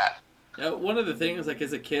watch that. One of the things, like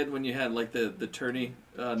as a kid, when you had like the tourney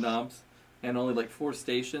knobs and only like 4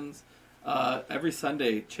 stations, every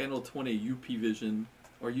Sunday, Channel 20 UP Vision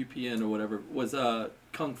or UPN or whatever was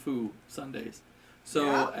Kung Fu Sundays.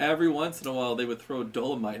 So every once in a while they would throw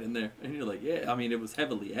Dolomite in there, and you're like, yeah. I mean, it was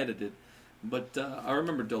heavily edited, but I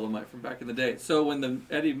remember Dolomite from back in the day. So when the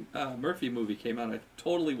Eddie Murphy movie came out, I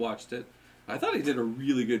totally watched it. I thought he did a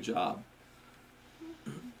really good job.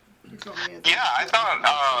 Yeah, I thought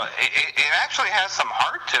it actually has some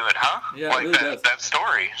heart to it, huh? Yeah, like it really does. that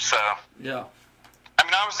story. So Yeah. I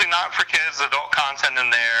mean, obviously not for kids, adult content in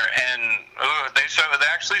there, and they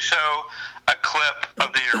actually show a clip of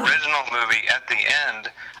the original movie at the end.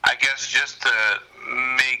 I guess just to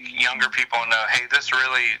make younger people know, hey, this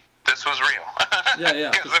was real.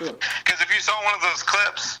 Yeah, for sure. Because if you saw one of those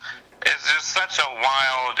clips, it's just such a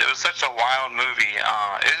wild movie.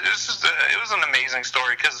 It was an amazing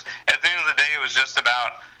story. Because at the end of the day, it was just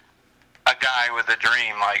about a guy with a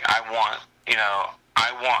dream. Like I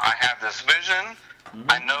have this vision. Mm-hmm.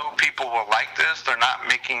 I know people will like this. They're not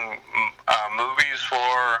making movies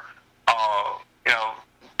for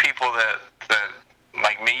people that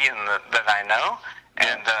like me and that I know.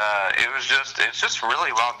 And it's just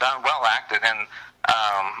really well done, well acted, and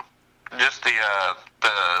just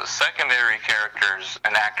the secondary characters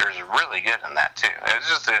and actors are really good in that too. It's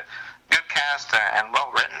just a good cast and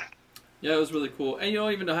well written. Yeah, it was really cool, and you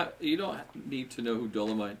don't even know you don't need to know who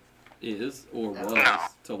Dolomite is or was No.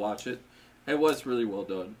 to watch it. It was really well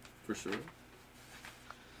done, for sure.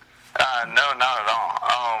 No, not at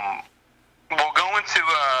all. We'll go into,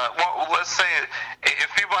 let's say if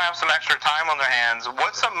people have some extra time on their hands,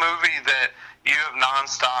 what's a movie that you have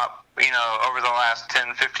nonstop, over the last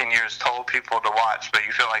 10, 15 years told people to watch, but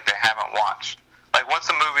you feel like they haven't watched? Like, what's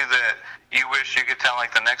a movie that you wish you could tell,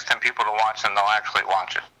 like, the next 10 people to watch and they'll actually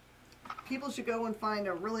watch it? People should go and find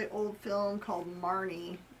a really old film called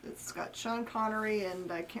Marnie. It's got Sean Connery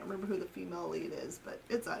and I can't remember who the female lead is, but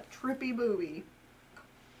it's a trippy movie.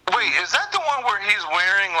 Wait, is that the one where he's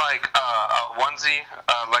wearing, like, a onesie,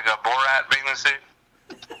 like a Borat bathing suit?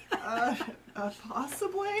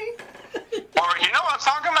 Possibly? Or, you know what I'm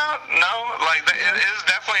talking about? No? Like, it is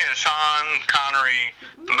definitely a Sean Connery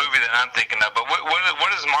movie that I'm thinking of, but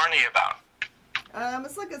what is Marnie about?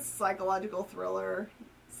 It's like a psychological thriller.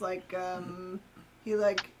 It's like,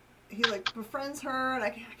 he befriends her, and I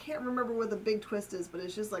can't remember what the big twist is, but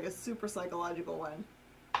it's just like a super psychological one.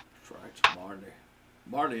 That's right,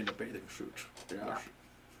 Marnie in the bathing suit. Yeah.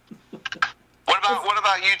 What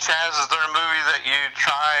about you, Chaz? Is there a movie that you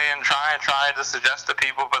try to suggest to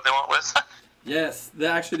people, but they won't listen? Yes,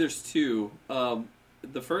 actually, there's two.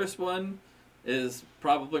 The first one is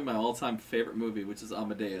probably my all-time favorite movie, which is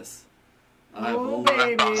Amadeus.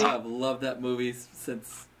 Baby. I've loved that movie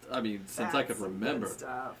since I could That's remember. good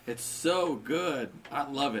stuff. It's so good. I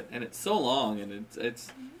love it, and it's so long, and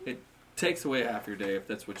it takes away half your day if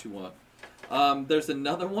that's what you want. There's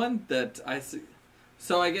another one that I see.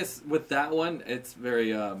 So I guess with that one, it's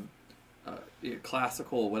very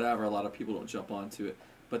classical, whatever. A lot of people don't jump onto it.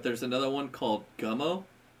 But there's another one called Gummo,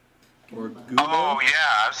 or Gummo. Oh,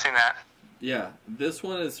 yeah, I've seen that. Yeah, this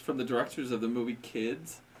one is from the directors of the movie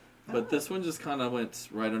Kids, but this one just kind of went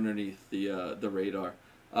right underneath the radar.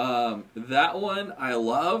 That one I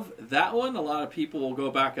love. That one a lot of people will go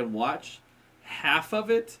back and watch half of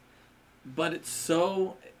it, but it's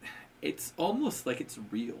almost like it's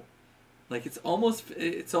real. Like it's almost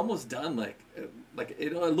done like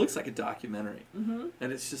it looks like a documentary,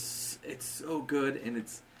 and it's so good, and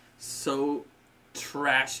it's so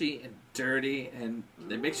trashy and dirty, and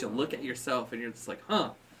it makes you look at yourself, and you're just like,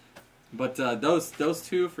 huh. But those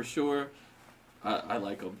two for sure, I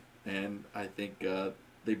like them, and I think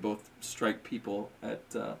they both strike people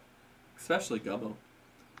at especially Gummo.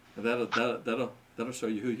 That'll show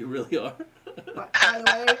you who you really are. By the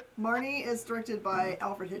way, Marnie is directed by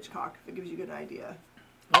Alfred Hitchcock, if it gives you a good idea.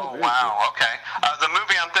 Oh, wow, okay. The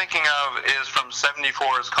movie I'm thinking of is from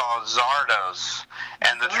 '74. It's called Zardos.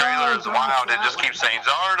 And the trailer is wild. It just keeps saying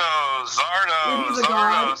Zardos,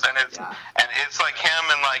 Zardos. And it's like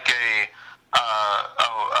him in like a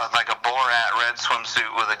Borat red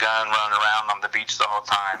swimsuit with a gun running around on the beach the whole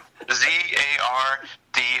time. Zardoz.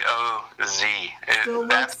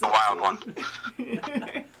 That's the wild one.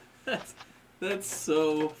 That's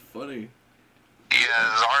so funny.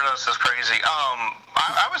 Yeah, Zardos is crazy.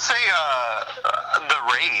 I would say The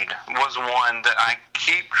Raid was one that I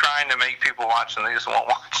keep trying to make people watch, and they just won't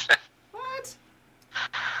watch it. What?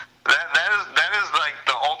 That is like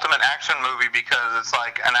the ultimate action movie, because it's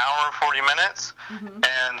like an hour and 40 minutes,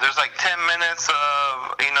 and there's like 10 minutes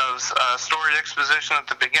of story exposition at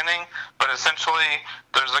the beginning, but essentially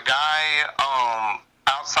there's a guy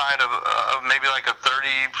outside of maybe like a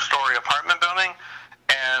 30-story apartment building,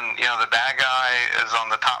 and the bad guy is on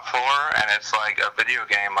the top floor, and it's like a video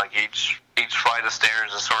game. Like each flight of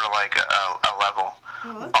stairs is sort of like a level.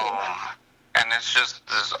 Oh, and it's just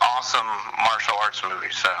this awesome martial arts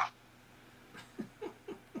movie. So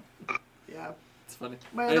yeah, it's funny.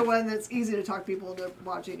 My other one that's easy to talk people into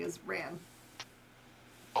watching is Ran.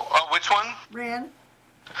 Which one? Ran.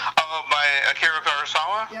 Oh, by Akira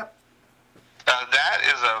Kurosawa. Yep. That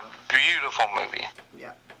is a beautiful movie.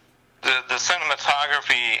 Yeah. The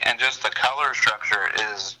cinematography and just the color structure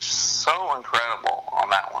is so incredible on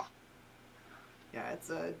that one. Yeah,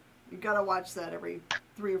 you gotta watch that every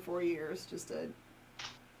 3 or 4 years just to.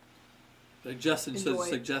 Justin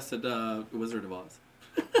suggested Wizard of Oz.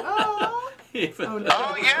 Oh.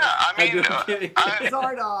 Oh yeah, I mean,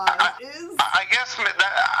 Zardoz is. I guess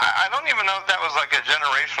I don't even know if that was like a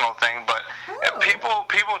generational thing, but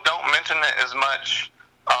people don't mention it as much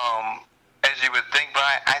as you would think. But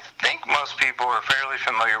I think most people are fairly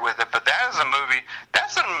familiar with it. But that is a movie.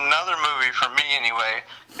 That's another movie for me anyway.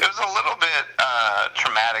 It was a little bit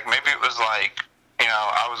traumatic. Maybe it was like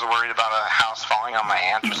I was worried about a house falling on my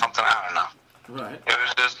aunt or something. I don't know. Right. It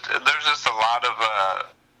was just there's just a lot of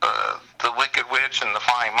the Wicked Witch and the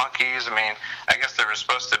Flying Monkeys. I mean, I guess they were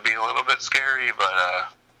supposed to be a little bit scary, but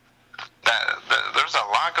there's a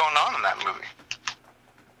lot going on in that movie.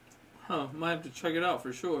 Huh, might have to check it out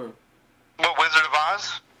for sure. What, Wizard of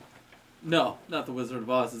Oz? No, not the Wizard of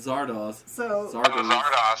Oz, it's Zardoz. So Oh,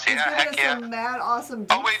 Zardoz, he's yeah, giving heck us yeah. some mad, awesome.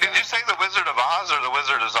 Oh, wait, did you say the Wizard of Oz or the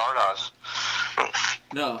Wizard of Zardoz?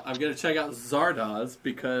 No, I'm going to check out Zardoz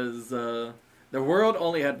because the world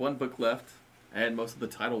only had one book left and most of the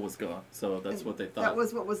title was gone. So that's what they thought. That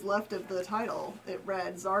was what was left of the title. It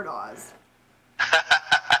read Zardoz.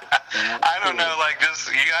 I don't know, like, just,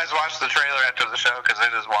 you guys watch the trailer after the show because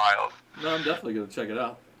it is wild. No, I'm definitely going to check it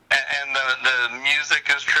out. And the music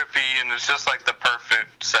is trippy, and it's just like the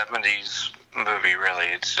perfect 70s movie, really.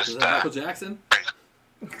 It's just... Is that Michael Jackson?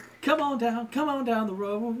 Come on down the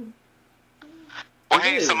road. Well,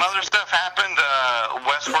 hey, some other stuff happened.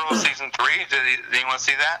 Westworld Season 3, did anyone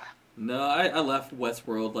see that? No, I left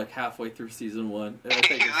Westworld like halfway through season 1. And I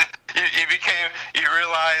think you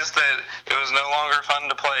realized that it was no longer fun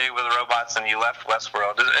to play with robots, and you left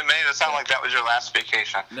Westworld. It made it sound like that was your last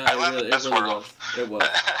vacation. no, I left it really was. It was.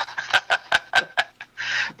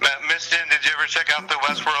 Miss Jen, did you ever check out the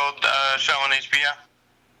Westworld show on HBO?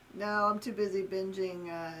 No, I'm too busy binging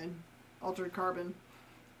Altered Carbon.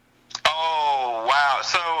 Oh, wow.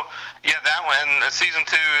 So, yeah, that one, season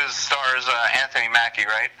 2 stars Anthony Mackie,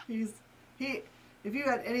 right? If you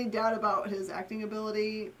had any doubt about his acting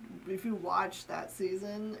ability, if you watch that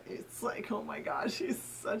season, it's like, oh my gosh, he's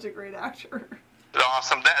such a great actor.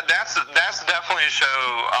 Awesome. That's definitely a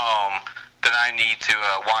show that I need to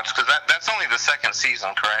watch, because that's only the second season,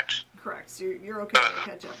 correct? Correct. So you're okay to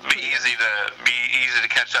catch up. Be easy to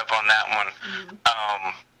catch up on that one. Mm-hmm.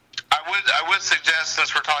 I would suggest,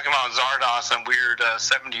 since we're talking about Zardoz and weird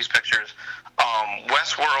 70s pictures,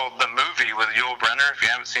 Westworld the movie with Yul Brynner. If you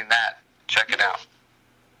haven't seen that, check it out.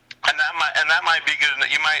 And that might be good.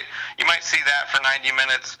 You might see that for 90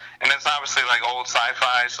 minutes, and it's obviously like old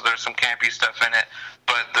sci-fi, so there's some campy stuff in it.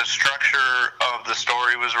 But the structure of the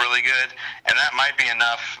story was really good, and that might be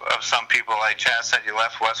enough of some people. Like Chaz said, you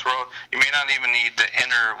left Westworld. You may not even need to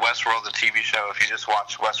enter Westworld, the TV show, if you just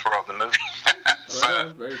watch Westworld, the movie. So, Well,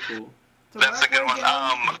 very cool. So that's a good one.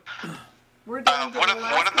 We're down to the last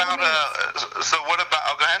couple minutes.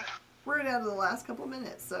 Oh, go ahead. We're down to the last couple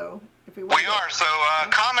minutes, so if we We want are. So,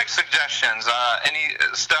 comic suggestions. Any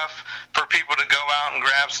stuff for people to go out and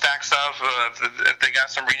grab stacks of if they got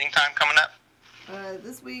some reading time coming up?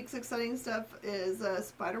 this week's exciting stuff is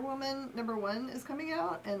Spider-Woman #1 is coming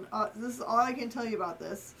out, and this is all I can tell you about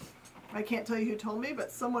this. I can't tell you who told me,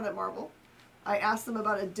 but someone at Marvel. I asked them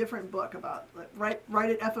about a different book about right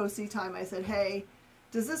at FOC time. I said, "Hey,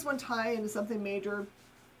 does this one tie into something major?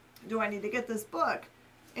 Do I need to get this book?"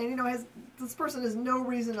 And this person has no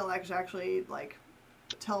reason to actually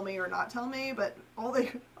tell me or not tell me, but all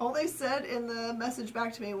they said in the message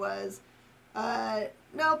back to me was,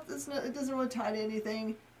 "Nope, it doesn't really tie to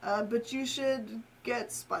anything, but you should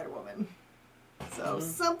get Spider-Woman." So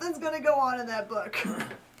something's gonna go on in that book.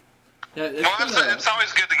 Yeah, it's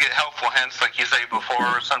always good to get helpful hints, like you say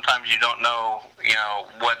before. Sometimes you don't know,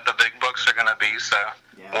 what the big books are going to be. So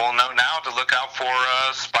we'll know now to look out for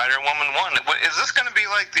Spider-Woman 1. Is this going to be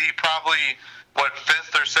like the probably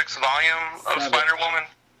 5th or 6th volume of Spider-Woman?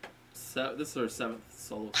 This is our 7th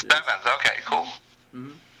solo series. 7th. Okay, cool.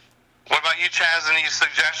 Mm-hmm. What about you, Chaz? Any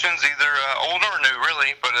suggestions, either old or new,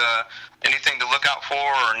 really, but anything to look out for,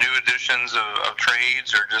 or new editions of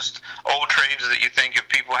trades, or just old trades that you think if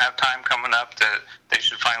people have time coming up that they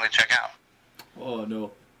should finally check out? Oh,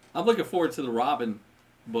 no. I'm looking forward to the Robin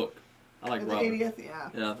book. I like the Robin. 80th, yeah.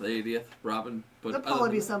 Yeah, the 80th Robin. But there'll probably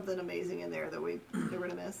be something amazing in there that we're going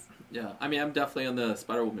to miss. Yeah, I mean, I'm definitely on the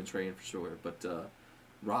Spider-Woman train for sure, but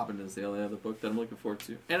Robin is the only other book that I'm looking forward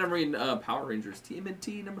to. And I'm reading Power Rangers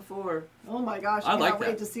TMNT #4. Oh my gosh, I can't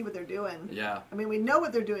wait to see what they're doing. Yeah. I mean, we know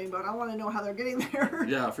what they're doing, but I want to know how they're getting there.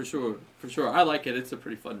 Yeah, for sure. For sure. I like it. It's a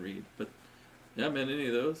pretty fun read. But, yeah, man, any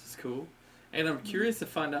of those is cool. And I'm curious to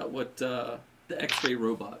find out what the X-Ray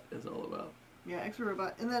Robot is all about. Yeah, X-Ray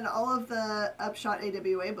Robot. And then all of the Upshot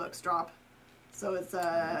AWA books drop. So it's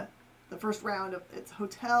the first round of, it's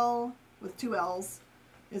Hotel with 2 L's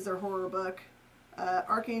is their horror book.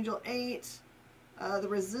 Archangel 8, The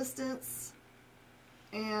Resistance,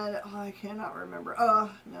 and I cannot remember.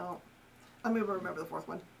 No, I'm able to remember the 4th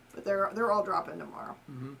one, but they're all dropping tomorrow.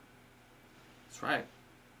 Mm-hmm. That's right.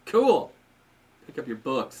 Cool. Pick up your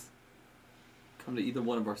books. Come to either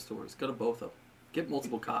one of our stores. Go to both of them. Get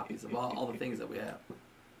multiple copies of all the things that we have.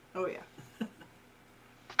 Oh yeah.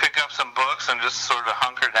 Pick up some books. books and just sort of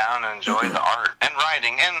hunker down and enjoy the art and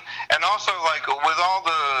writing. And also, like, with all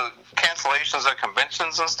the cancellations at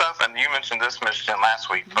conventions and stuff, and you mentioned this, Michigan, last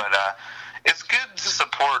week, but it's good to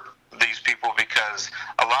support these people because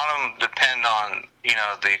a lot of them depend on, you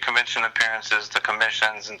know, the convention appearances, the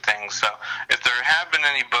commissions and things. So if there have been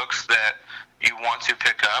any books that you want to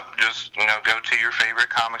pick up, just, you know, go to your favorite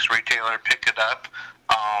comics retailer, pick it up,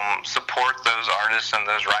 support those artists and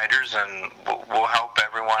those writers, and we'll help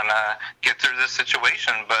everyone get through this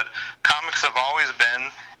situation. But comics have always been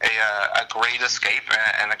a great escape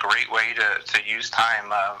and a great way to use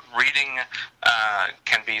time. Reading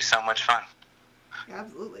can be so much fun.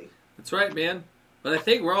 Absolutely. That's right, man. But I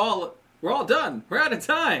think we're all done. We're out of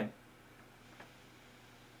time.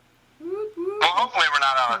 Whoop, whoop. Well, hopefully we're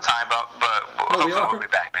not out of time, but hopefully we'll be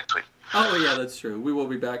back next week. Oh, yeah, that's true. We will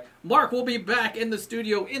be back. Mark will be back in the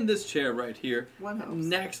studio in this chair right here One hopes.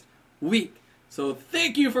 next week. So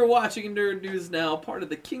thank you for watching Nerd News Now, part of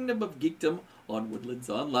the Kingdom of Geekdom on Woodlands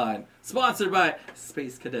Online. Sponsored by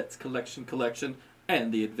Space Cadets Collection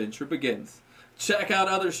and The Adventure Begins. Check out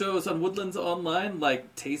other shows on Woodlands Online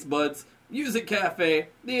like Taste Buds, Music Cafe,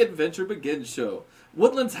 The Adventure Begins Show,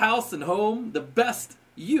 Woodlands House and Home, The Best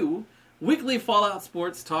You, Weekly Fallout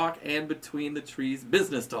Sports Talk, and Between the Trees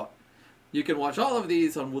Business Talk. You can watch all of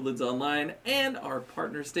these on Woodlands Online and our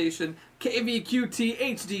partner station, KVQT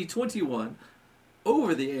HD21,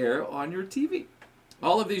 over the air on your TV.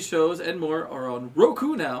 All of these shows and more are on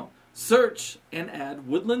Roku now. Search and add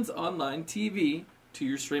Woodlands Online TV to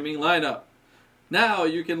your streaming lineup. Now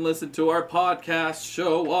you can listen to our podcast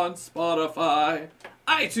show on Spotify,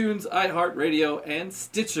 iTunes, iHeartRadio, and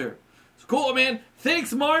Stitcher. It's cool, man.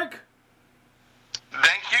 Thanks, Mark.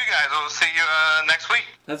 Thank you, guys. We'll see you next week.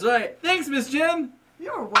 That's right. Thanks, Miss Jen.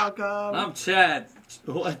 You're welcome. I'm Chad.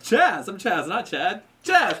 What? Chaz. I'm Chaz, not Chad.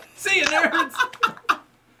 Chaz. See you, nerds.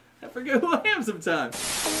 I forget who I am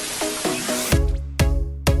sometimes.